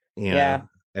lucky. Yeah,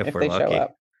 If if we're they show lucky.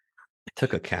 up. I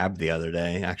took a cab the other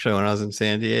day, actually, when I was in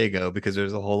San Diego, because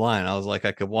there's a whole line. I was like,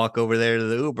 I could walk over there to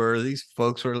the Uber. These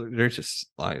folks they're just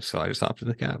like, so I just hopped in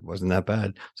the cab. It wasn't that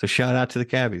bad. So shout out to the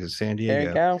cabbies in San There you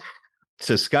Diego. go.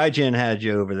 So SkyGen had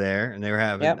you over there, and they were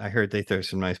having, Yep. I heard they throw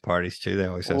some nice parties too. They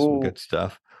always have some good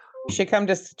stuff. You should come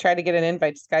to try to get an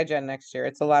invite to SkyGen next year.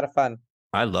 It's a lot of fun.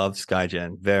 I love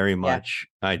SkyGen very much.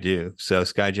 I do. So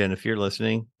SkyGen, if you're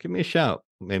listening, give me a shout.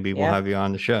 Maybe we'll have you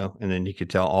on the show, and then you could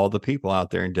tell all the people out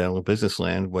there in dental business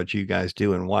land what you guys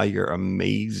do and why you're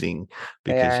amazing,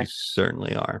 because you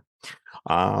certainly are.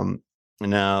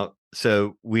 Now,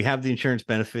 so we have the insurance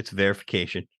benefits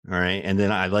verification. All right. And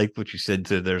then I like what you said.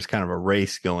 So there's kind of a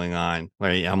race going on.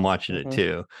 Right. I'm watching it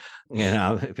too.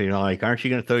 Like, aren't you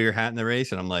going to throw your hat in the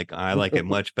race? And I'm like, I like it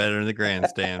much better in the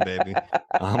grandstand, baby.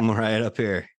 I'm right up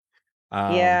here.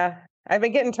 Yeah. I've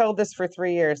been getting told this for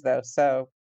 3 years though. So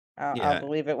I'll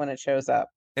believe it when it shows up.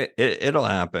 It'll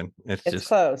happen. It's just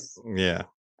close. Yeah.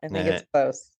 I think it's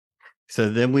close. So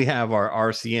then we have our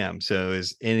RCM. So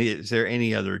is there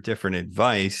any other different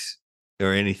advice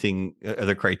or anything,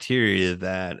 other criteria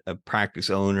that a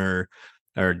practice owner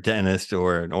or dentist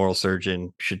or an oral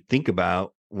surgeon should think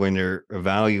about when they're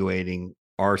evaluating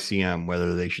RCM,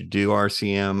 whether they should do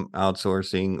RCM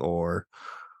outsourcing, or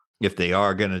if they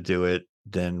are going to do it,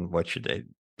 then what should they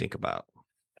think about?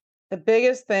 The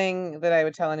biggest thing that I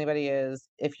would tell anybody is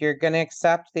if you're going to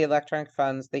accept the electronic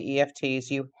funds, the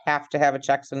EFTs, you have to have a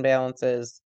checks and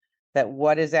balances that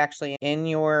what is actually in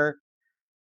your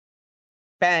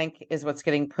bank is what's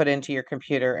getting put into your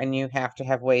computer, and you have to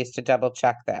have ways to double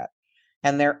check that.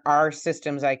 And there are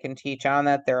systems I can teach on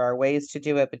that. There are ways to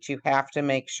do it, but you have to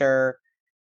make sure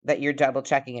that you're double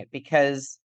checking it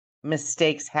because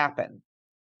mistakes happen.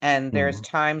 And there's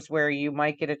times where you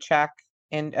might get a check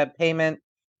and a payment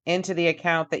into the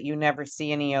account that you never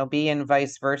see an EOB, and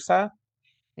vice versa.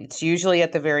 It's usually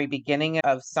at the very beginning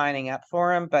of signing up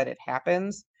for them, but it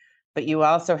happens. But you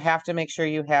also have to make sure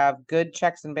you have good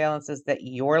checks and balances that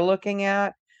you're looking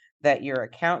at, that your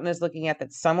accountant is looking at,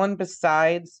 that someone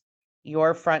besides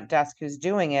your front desk who's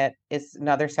doing it is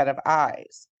another set of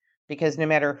eyes. Because no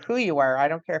matter who you are, I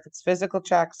don't care if it's physical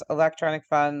checks, electronic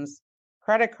funds,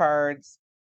 credit cards,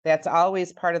 That's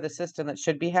always part of the system that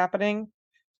should be happening.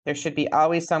 There should be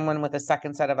always someone with a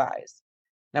second set of eyes.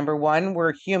 Number one,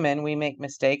 we're human, we make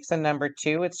mistakes. And number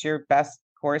two, it's your best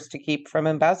course to keep from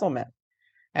embezzlement.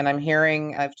 And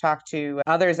I've talked to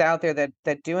others out there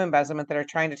that do embezzlement that are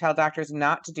trying to tell doctors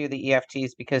not to do the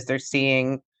EFTs because they're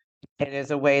seeing it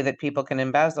as a way that people can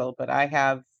embezzle. But I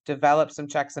have developed some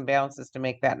checks and balances to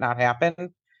make that not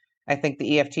happen. I think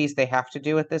the EFTs they have to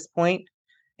do at this point.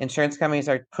 Insurance companies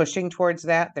are pushing towards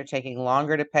that. They're taking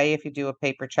longer to pay if you do a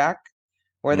paper check,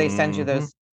 or they send you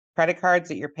those credit cards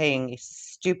that you're paying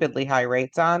stupidly high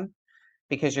rates on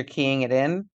because you're keying it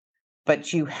in.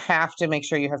 But you have to make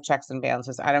sure you have checks and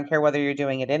balances. I don't care whether you're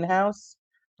doing it in-house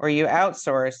or you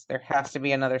outsource, there has to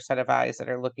be another set of eyes that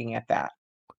are looking at that.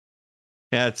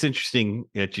 Yeah, it's interesting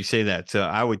that you say that. So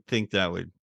I would think that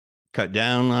would cut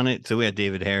down on it. So we had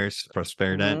David Harris,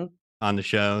 Prosperident, on the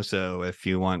show. So if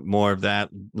you want more of that,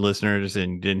 listeners,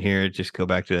 and didn't hear it, just go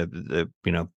back to the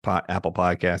Apple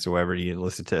Podcasts or wherever you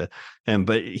listen to him.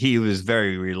 But he was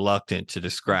very reluctant to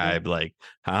describe like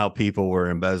how people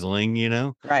were embezzling,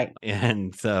 Right.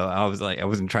 And so I was like, I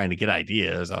wasn't trying to get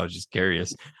ideas. I was just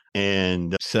curious.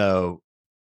 And so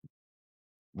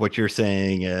what you're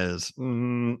saying is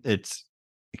it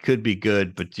could be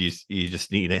good, but you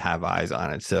just need to have eyes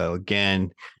on it. So again,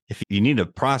 if you need a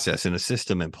process and a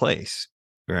system in place,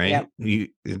 right? Yep.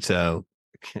 So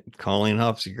Colleen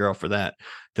Huff's your girl for that.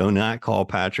 Do not call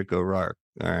Patrick O'Rourke.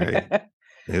 All right.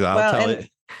 I'll tell you.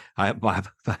 I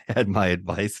had my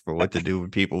advice for what to do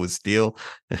with people who steal.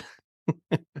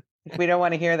 We don't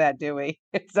want to hear that, do we?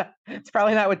 It's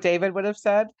probably not what David would have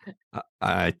said.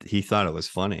 He thought it was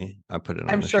funny. I put it on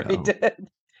I'm the sure show. he did.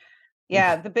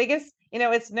 Yeah, the biggest,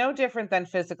 it's no different than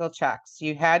physical checks.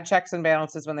 You had checks and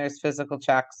balances when there's physical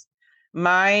checks.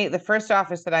 The first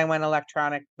office that I went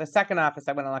electronic, the second office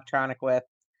I went electronic with,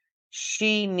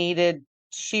 she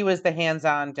was the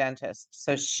hands-on dentist.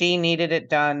 So she needed it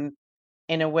done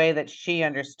in a way that she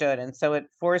understood. And so it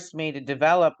forced me to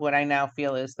develop what I now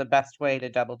feel is the best way to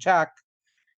double check.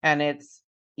 And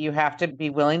you have to be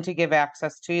willing to give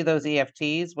access to those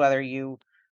EFTs, whether you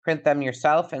print them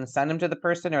yourself and send them to the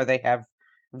person or they have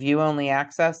view-only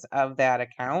access of that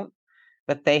account.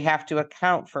 But they have to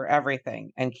account for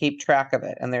everything and keep track of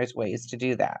it. And there's ways to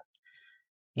do that.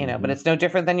 But it's no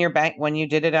different than your bank when you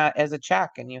did it as a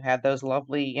check and you had those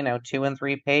lovely, 2 and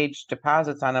 3 page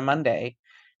deposits on a Monday.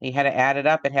 You had to add it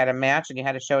up, it had a match, and you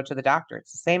had to show it to the doctor.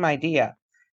 It's the same idea.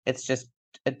 It's just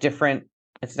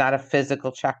it's not a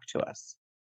physical check to us.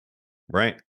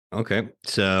 Right. Okay.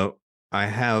 So I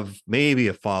have maybe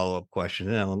a follow-up question.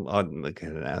 And I'll look at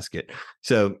it and ask it.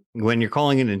 So when you're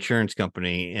calling an insurance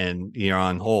company and you're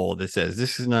on hold, it says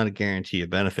this is not a guarantee of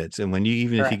benefits. And when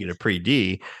if you get a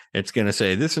pre-D, it's going to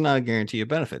say this is not a guarantee of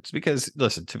benefits. Because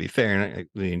listen, to be fair,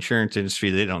 the insurance industry,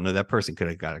 they don't know that person could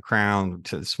have got a crown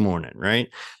this morning, right?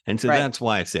 And so that's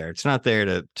why it's there. It's not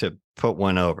there to put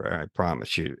one over. I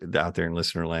promise you, out there in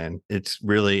listener land,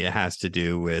 it has to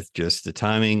do with just the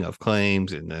timing of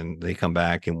claims, and then they come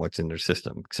back and what's in their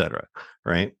system, et cetera.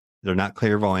 Right? They're not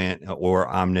clairvoyant or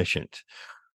omniscient.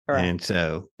 Correct. And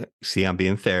so, see, I'm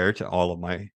being fair to all of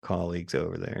my colleagues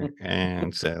over there.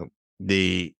 And so,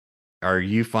 are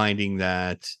you finding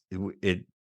that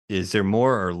is there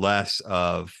more or less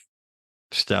of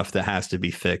stuff that has to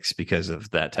be fixed because of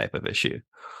that type of issue?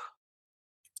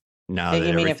 Now that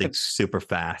everything's super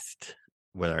fast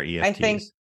with our EFTs. I think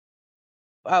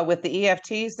with the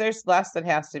EFTs, there's less that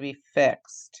has to be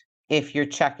fixed if you're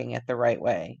checking it the right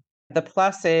way. The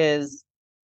plus is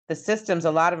the systems,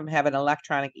 a lot of them have an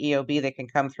electronic EOB that can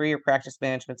come through your practice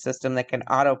management system that can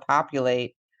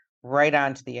auto-populate right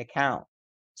onto the account.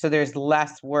 So there's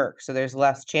less work. So there's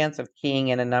less chance of keying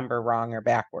in a number wrong or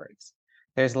backwards.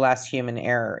 There's less human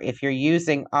error. If you're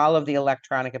using all of the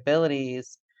electronic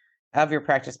abilities of your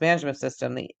practice management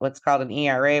system, what's called an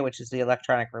ERA, which is the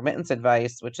electronic remittance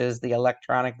advice, which is the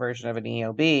electronic version of an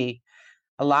EOB,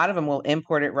 a lot of them will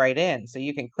import it right in. So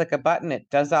you can click a button, it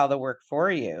does all the work for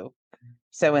you.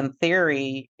 So in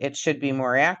theory, it should be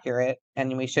more accurate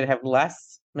and we should have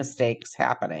less mistakes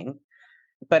happening.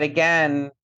 But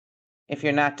again, if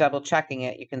you're not double checking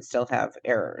it, you can still have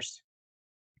errors.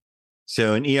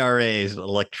 So an ERA is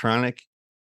electronic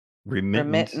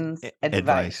remittance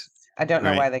advice. I don't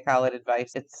know why they call it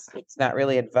advice. It's not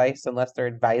really advice unless they're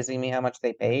advising me how much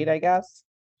they paid, I guess.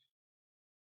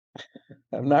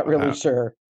 I'm not really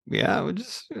sure. Yeah,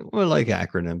 we like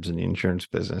acronyms in the insurance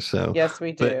business. So yes,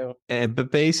 we do.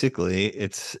 But basically,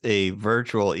 it's a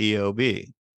virtual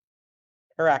EOB.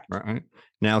 Correct. Right.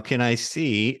 Now, can I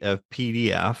see a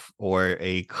PDF or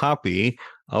a copy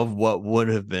of what would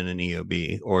have been an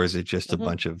EOB, or is it just a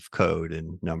bunch of code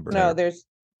and numbers? No, there's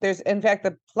In fact,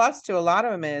 the plus to a lot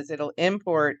of them is it'll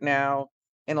import now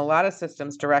in a lot of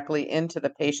systems directly into the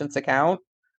patient's account,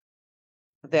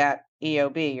 that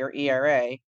EOB or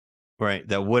ERA. Right.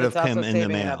 That would have It's also come in the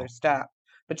saving another mail. step,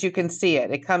 but you can see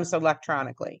it. It comes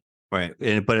electronically. Right.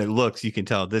 But it looks, you can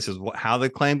tell this is how the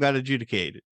claim got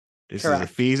adjudicated. This is the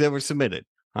Correct. fees that were submitted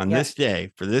on Yep. this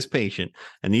day for this patient.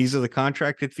 And these are the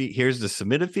contracted fees. Here's the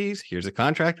submitted fees. Here's the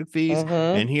contracted fees.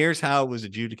 Mhm. And here's how it was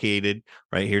adjudicated.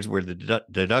 Right. Here's where the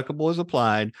deductible is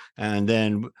applied. And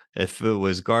then if it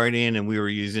was Guardian and we were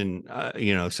using,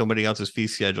 somebody else's fee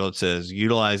schedule, it says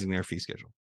utilizing their fee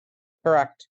schedule.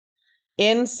 Correct.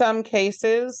 In some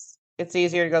cases, it's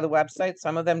easier to go to the website.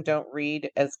 Some of them don't read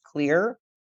as clear.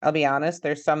 I'll be honest.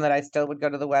 There's some that I still would go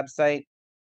to the website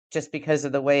just because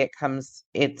of the way it comes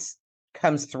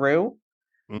through.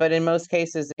 Mm. But in most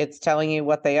cases, it's telling you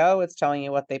what they owe, it's telling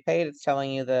you what they paid, it's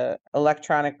telling you the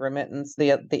electronic remittance,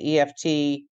 the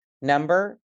EFT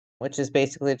number, which is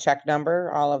basically a check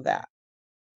number, all of that.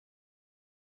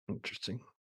 Interesting.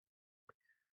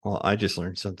 Well, I just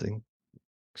learned something.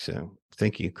 So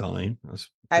thank you, Colleen.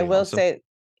 I will say,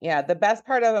 yeah, the best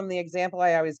part of them, the example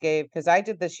I always gave, because I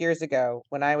did this years ago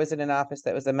when I was in an office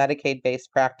that was a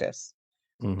Medicaid-based practice.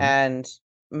 Mm-hmm. And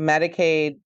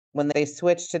Medicaid, when they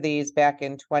switched to these back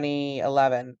in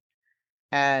 2011,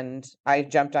 and I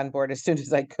jumped on board as soon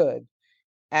as I could.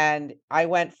 And I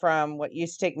went from what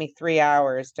used to take me 3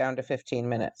 hours down to 15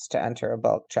 minutes to enter a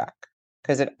bulk check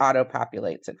because it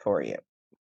auto-populates it for you.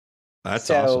 That's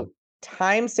So awesome.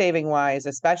 time saving wise,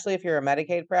 especially if you're a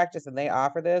Medicaid practice and they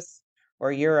offer this,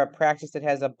 or you're a practice that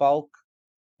has a bulk,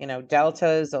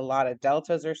 deltas, a lot of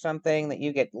deltas or something that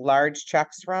you get large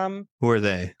checks from. Who are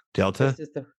they? Delta?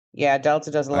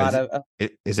 Delta does a lot of.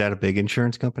 Is that a big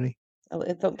insurance company?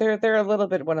 They're a little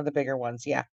bit one of the bigger ones.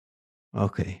 Yeah.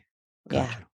 Okay. Gotcha.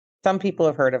 Yeah. Some people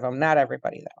have heard of them. Not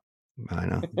everybody though. I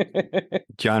know.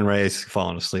 John Ray's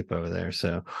falling asleep over there,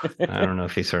 so I don't know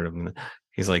if he's heard of him.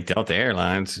 He's like Delta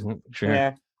Airlines. Sure.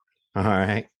 Yeah. All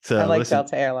right. So I like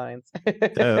Delta Airlines.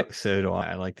 so do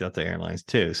I. I like Delta Airlines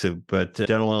too. So, but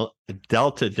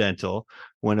Delta Dental,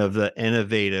 one of the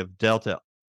innovative Delta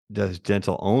does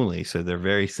dental only. So they're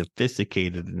very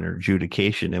sophisticated in their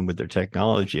adjudication and with their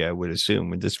technology, I would assume.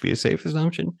 Would this be a safe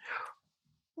assumption?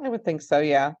 I would think so.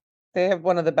 Yeah. They have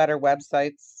one of the better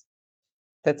websites.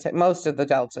 That's most of the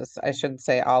Deltas. I shouldn't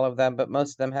say all of them, but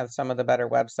most of them have some of the better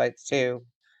websites too.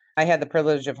 I had the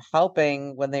privilege of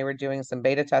helping when they were doing some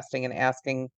beta testing and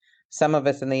asking some of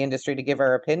us in the industry to give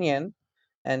our opinion.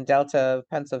 And Delta of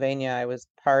Pennsylvania, I was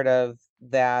part of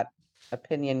that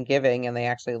opinion giving, and they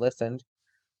actually listened.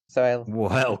 So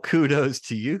well, kudos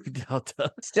to you,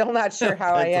 Delta. Still not sure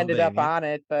how I ended up on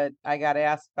it, but I got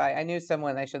asked I knew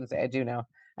someone, I shouldn't say I do know.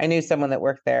 I knew someone that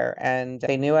worked there and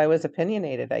they knew I was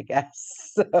opinionated, I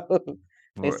guess. So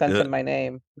they sent in my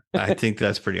name. I think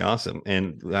that's pretty awesome.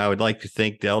 And I would like to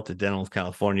thank Delta Dental of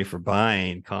California for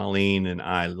buying Colleen and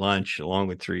I lunch along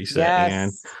with Teresa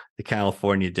and the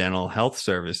California Dental Health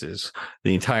Services.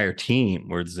 The entire team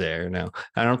was there. Now,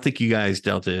 I don't think you guys,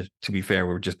 Delta, to be fair,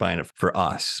 were just buying it for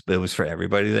us, but it was for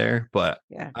everybody there. But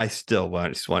I still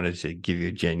just wanted to give you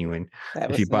a genuine,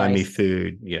 if you buy me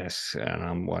food, yes. And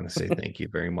I want to say thank you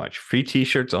very much. Free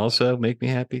t-shirts also make me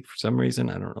happy for some reason.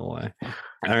 I don't know why.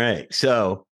 All right.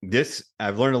 So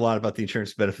I've learned a lot about the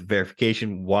insurance benefit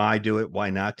verification. Why do it? Why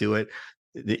not do it?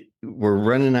 We're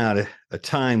running out of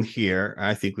time here.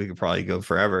 I think we could probably go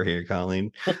forever here,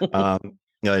 Colleen. One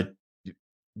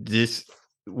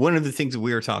of the things that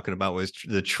we were talking about was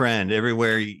the trend.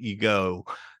 Everywhere you go,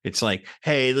 it's like,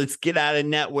 hey, let's get out of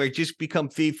network, just become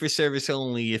fee for service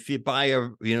only. If you buy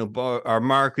our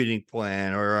marketing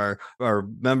plan or our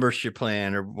membership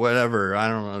plan or whatever, I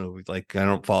don't know. Like, I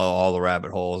don't follow all the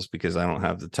rabbit holes because I don't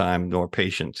have the time nor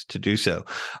patience to do so.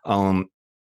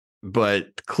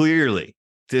 But clearly,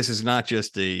 this is not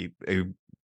just a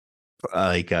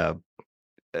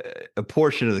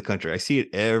portion of the country. I see it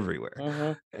everywhere.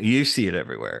 Mm-hmm. You see it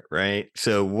everywhere, right?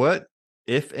 So what,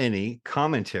 if any,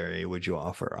 commentary would you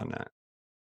offer on that?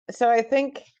 So I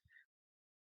think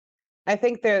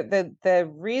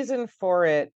the reason for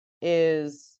it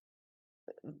is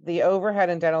the overhead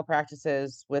in dental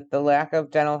practices with the lack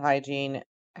of dental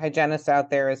hygienists out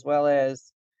there, as well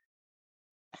as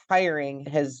hiring,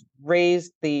 has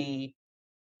raised the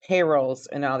payrolls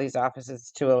in all these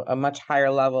offices to a much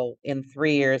higher level in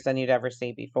 3 years than you'd ever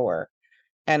see before.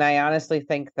 And I honestly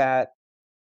think that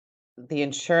the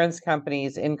insurance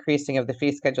companies' increasing of the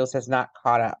fee schedules has not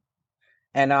caught up.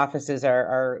 And offices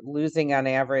are losing on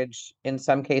average, in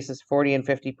some cases, 40 and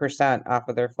 50% off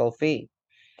of their full fee.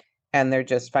 And they're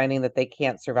just finding that they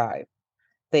can't survive.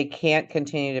 they can't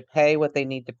continue to pay what they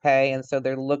need to pay. And so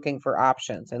they're looking for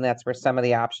options. And that's where some of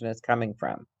the option is coming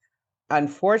from.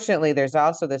 Unfortunately, there's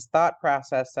also this thought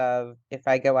process of, if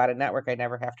I go out of network, I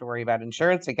never have to worry about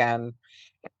insurance again.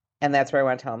 And that's where I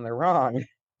want to tell them they're wrong,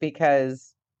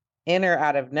 because in or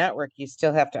out of network, you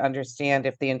still have to understand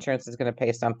if the insurance is going to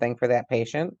pay something for that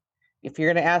patient. If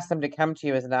you're going to ask them to come to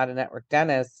you as an out of network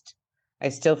dentist, I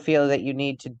still feel that you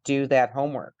need to do that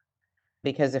homework.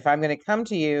 Because if I'm going to come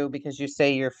to you because you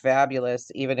say you're fabulous,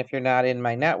 even if you're not in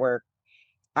my network,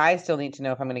 I still need to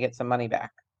know if I'm going to get some money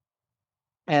back.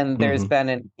 And there's been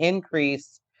an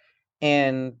increase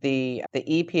in the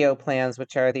EPO plans,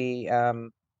 which are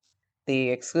the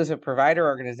exclusive provider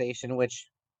organization, which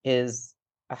is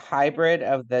a hybrid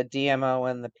of the DMO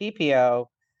and the PPO.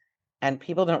 And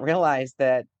people don't realize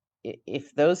that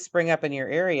if those spring up in your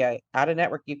area, out of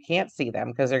network, you can't see them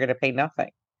because they're going to pay nothing.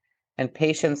 And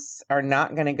patients are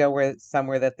not going to go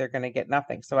somewhere that they're going to get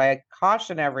nothing. So I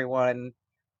caution everyone,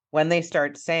 when they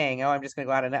start saying, oh, I'm just going to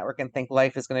go out of network and think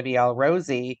life is going to be all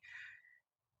rosy.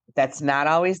 That's not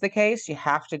always the case. You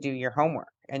have to do your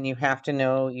homework, and you have to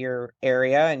know your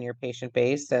area and your patient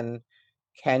base. And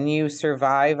can you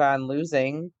survive on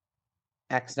losing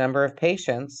X number of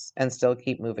patients and still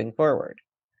keep moving forward?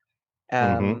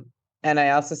 Mm-hmm. And I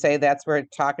also say that's where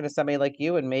talking to somebody like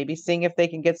you and maybe seeing if they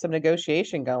can get some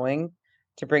negotiation going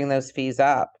to bring those fees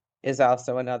up is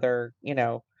also another,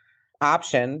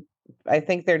 option. I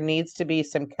think there needs to be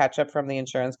some catch up from the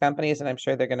insurance companies, and I'm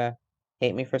sure they're going to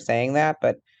hate me for saying that,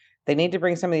 but they need to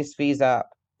bring some of these fees up.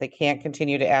 They can't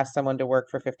continue to ask someone to work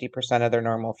for 50% of their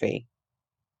normal fee.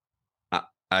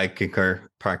 I concur.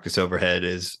 Practice overhead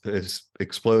is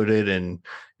exploded, and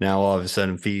now all of a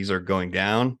sudden fees are going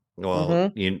down.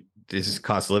 Well, is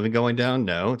cost of living going down?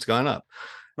 No, it's gone up.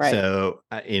 Right. So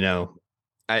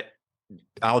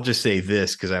I'll just say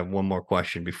this, because I have one more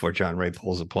question before John Ray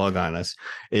pulls a plug on us.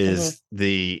 Is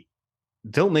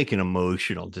don't make an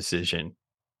emotional decision.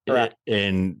 Correct.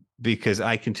 And because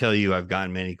I can tell you, I've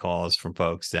gotten many calls from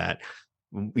folks that,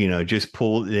 just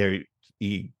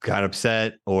you got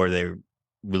upset, or they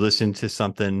listened to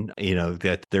something,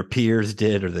 that their peers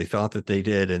did, or they thought that they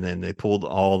did. And then they pulled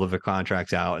all of the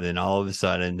contracts out. And then all of a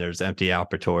sudden there's empty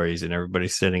operatories and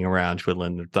everybody's sitting around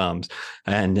twiddling their thumbs.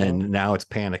 And then now it's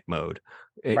panic mode.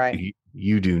 Right.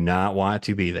 You do not want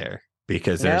to be there,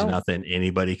 because there's No. nothing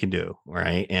anybody can do,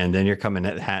 right? And then you're coming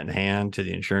at hat in hand to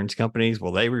the insurance companies.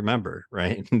 Well, they remember,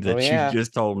 right, that you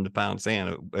just told them to pound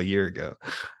sand a year ago.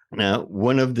 Now,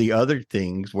 one of the other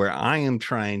things where I am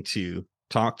trying to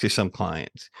talk to some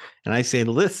clients, and I say,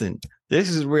 listen, this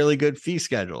is a really good fee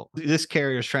schedule. This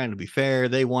carrier is trying to be fair.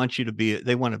 They want to be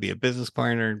a business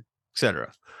partner,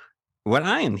 etc. What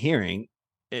I am hearing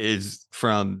is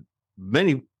from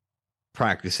many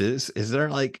practices is they're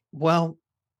like, well,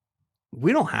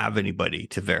 we don't have anybody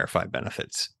to verify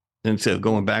benefits. And so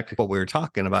going back to what we were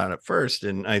talking about at first,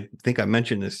 and I think I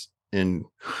mentioned this in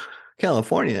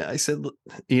California, I said,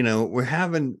 we're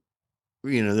having,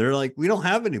 they're like, we don't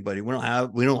have anybody. We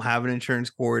don't have an insurance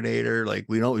coordinator. Like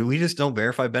we just don't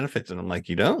verify benefits. And I'm like,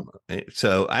 you don't.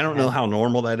 So I don't know how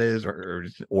normal that is, or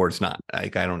it's not.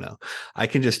 Like, I don't know. I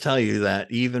can just tell you that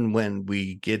even when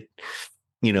we get,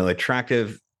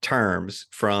 attractive terms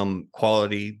from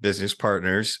quality business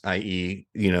partners, i.e.,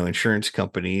 insurance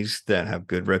companies that have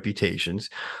good reputations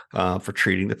for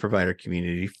treating the provider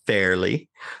community fairly,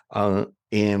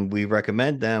 and we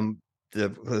recommend them,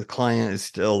 the client is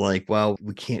still like, well,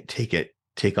 we can't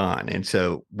take on. And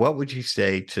so what would you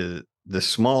say to the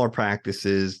smaller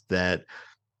practices that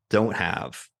don't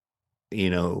have, they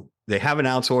have an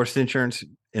outsourced insurance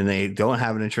and they don't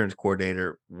have an insurance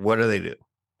coordinator? What do they do?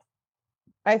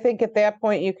 I think at that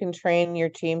point you can train your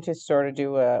team to sort of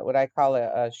do what I call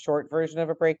a short version of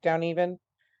a breakdown, even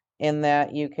in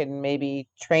that you can maybe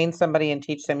train somebody and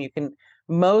teach them.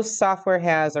 Most software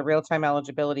has a real-time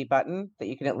eligibility button that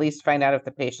you can at least find out if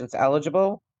the patient's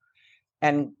eligible.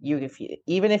 And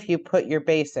even if you put your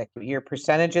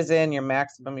percentages in, your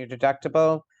maximum, your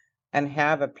deductible, and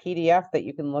have a PDF that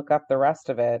you can look up the rest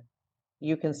of it,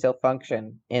 you can still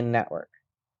function in network.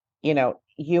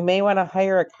 You may want to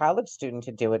hire a college student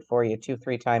to do it for you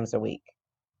 2-3 times a week,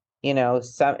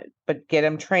 but get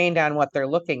them trained on what they're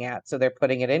looking at, so they're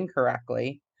putting it in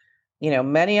correctly.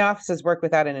 Many offices work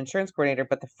without an insurance coordinator,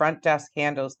 but the front desk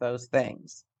handles those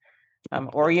things.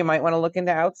 Or you might want to look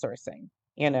into outsourcing,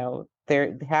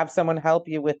 have someone help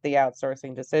you with the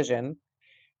outsourcing decision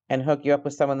and hook you up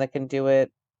with someone that can do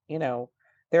it,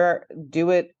 do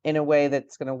it in a way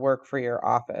that's going to work for your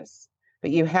office. But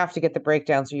you have to get the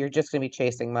breakdown, so you're just going to be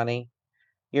chasing money.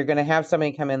 you're going to have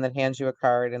somebody come in that hands you a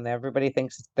card and everybody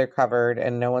thinks they're covered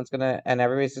and and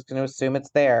everybody's just going to assume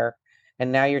it's there.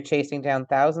 And now you're chasing down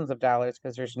thousands of dollars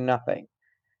because there's nothing.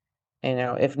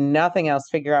 If nothing else,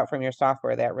 figure out from your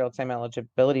software that real-time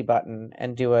eligibility button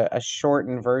and do a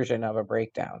shortened version of a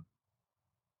breakdown.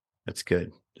 That's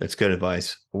good. That's good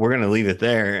advice. We're going to leave it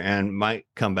there and might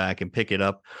come back and pick it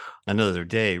up another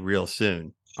day real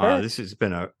soon. Sure. This has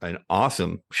been an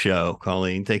awesome show,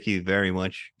 Colleen. Thank you very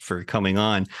much for coming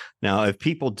on. Now, if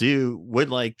people would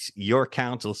like your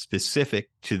counsel specific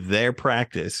to their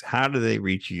practice, how do they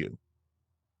reach you?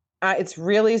 It's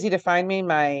real easy to find me.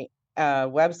 My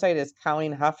website is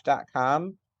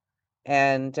colleenhuff.com,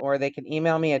 or they can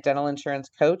email me at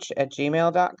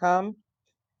dentalinsurancecoach@gmail.com.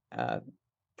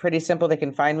 Pretty simple. They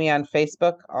can find me on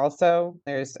Facebook also.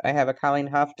 I have a Colleen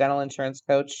Huff Dental Insurance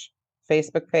Coach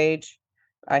Facebook page.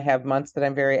 I have months that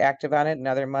I'm very active on it and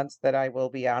other months that I will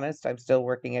be honest, I'm still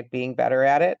working at being better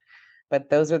at it.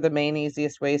 But those are the main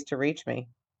easiest ways to reach me.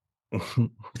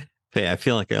 Hey, I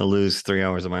feel like I lose 3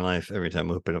 hours of my life every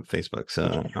time I open up Facebook.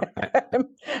 So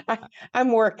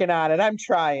I'm working on it. I'm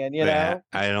trying,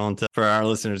 I don't, for our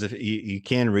listeners, if you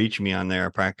can reach me on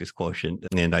there, Practice Quotient,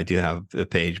 and I do have a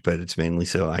page, but it's mainly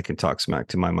so I can talk smack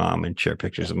to my mom and share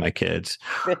pictures of my kids.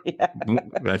 Yeah.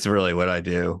 That's really what I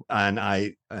do. And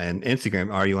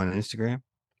Instagram, are you on Instagram?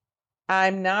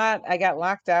 I'm not. I got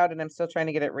locked out and I'm still trying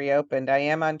to get it reopened. I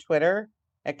am on Twitter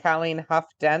at Colleen Huff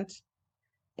Dent.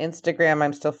 Instagram,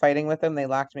 I'm still fighting with them. They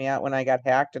locked me out when I got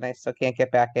hacked and I still can't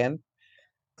get back in.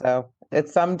 So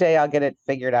it's someday I'll get it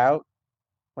figured out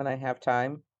when I have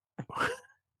time.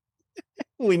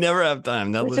 We never have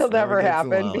time. Which will never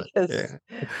happen because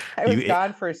I was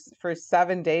gone for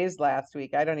 7 days last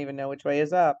week. I don't even know which way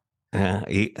is up.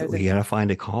 We got to find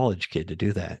a college kid to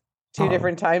do that. Two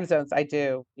different time zones. I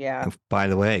do. Yeah. By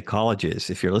the way, colleges,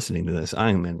 if you're listening to this,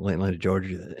 I'm in Atlanta,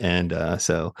 Georgia. And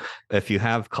so if you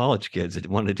have college kids that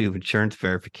want to do insurance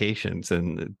verifications,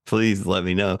 and please let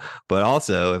me know. But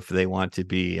also if they want to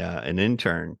be an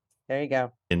intern. There you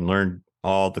go. And learn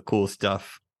all the cool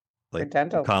stuff like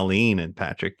Colleen and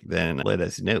Patrick, then let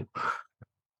us know.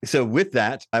 So with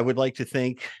that, I would like to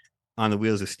thank On the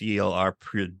Wheels of Steel, our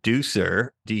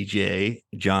producer, DJ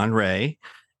John Ray,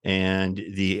 and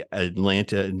the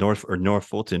Atlanta North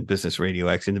Fulton Business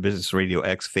RadioX and the Business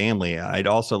RadioX family. I'd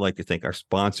also like to thank our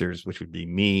sponsors, which would be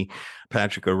me,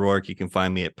 Patrick O'Rourke. You can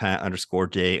find me at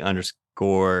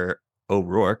Pat_J_O'Rourke,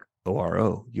 OROURKE,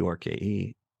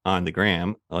 on the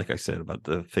gram, like I said about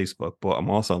the Facebook, but I'm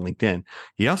also on LinkedIn.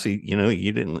 You also,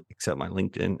 you didn't accept my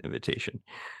LinkedIn invitation.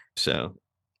 So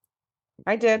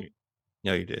I did.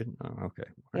 No, you did. Oh, okay.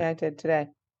 Yeah, I did today.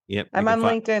 Yep. I'm on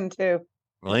LinkedIn too.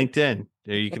 LinkedIn.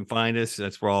 There you can find us.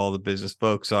 That's where all the business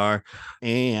folks are.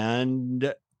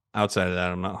 And outside of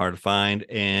that, I'm not hard to find.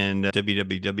 And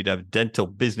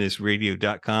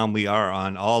www.dentalbusinessradio.com. We are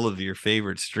on all of your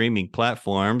favorite streaming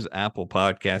platforms: Apple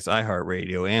Podcasts,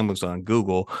 iHeartRadio, Amazon,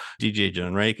 Google. DJ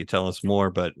John Ray could tell us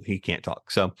more, but he can't talk.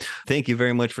 So thank you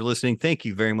very much for listening. Thank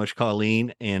you very much,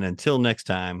 Colleen. And until next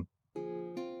time,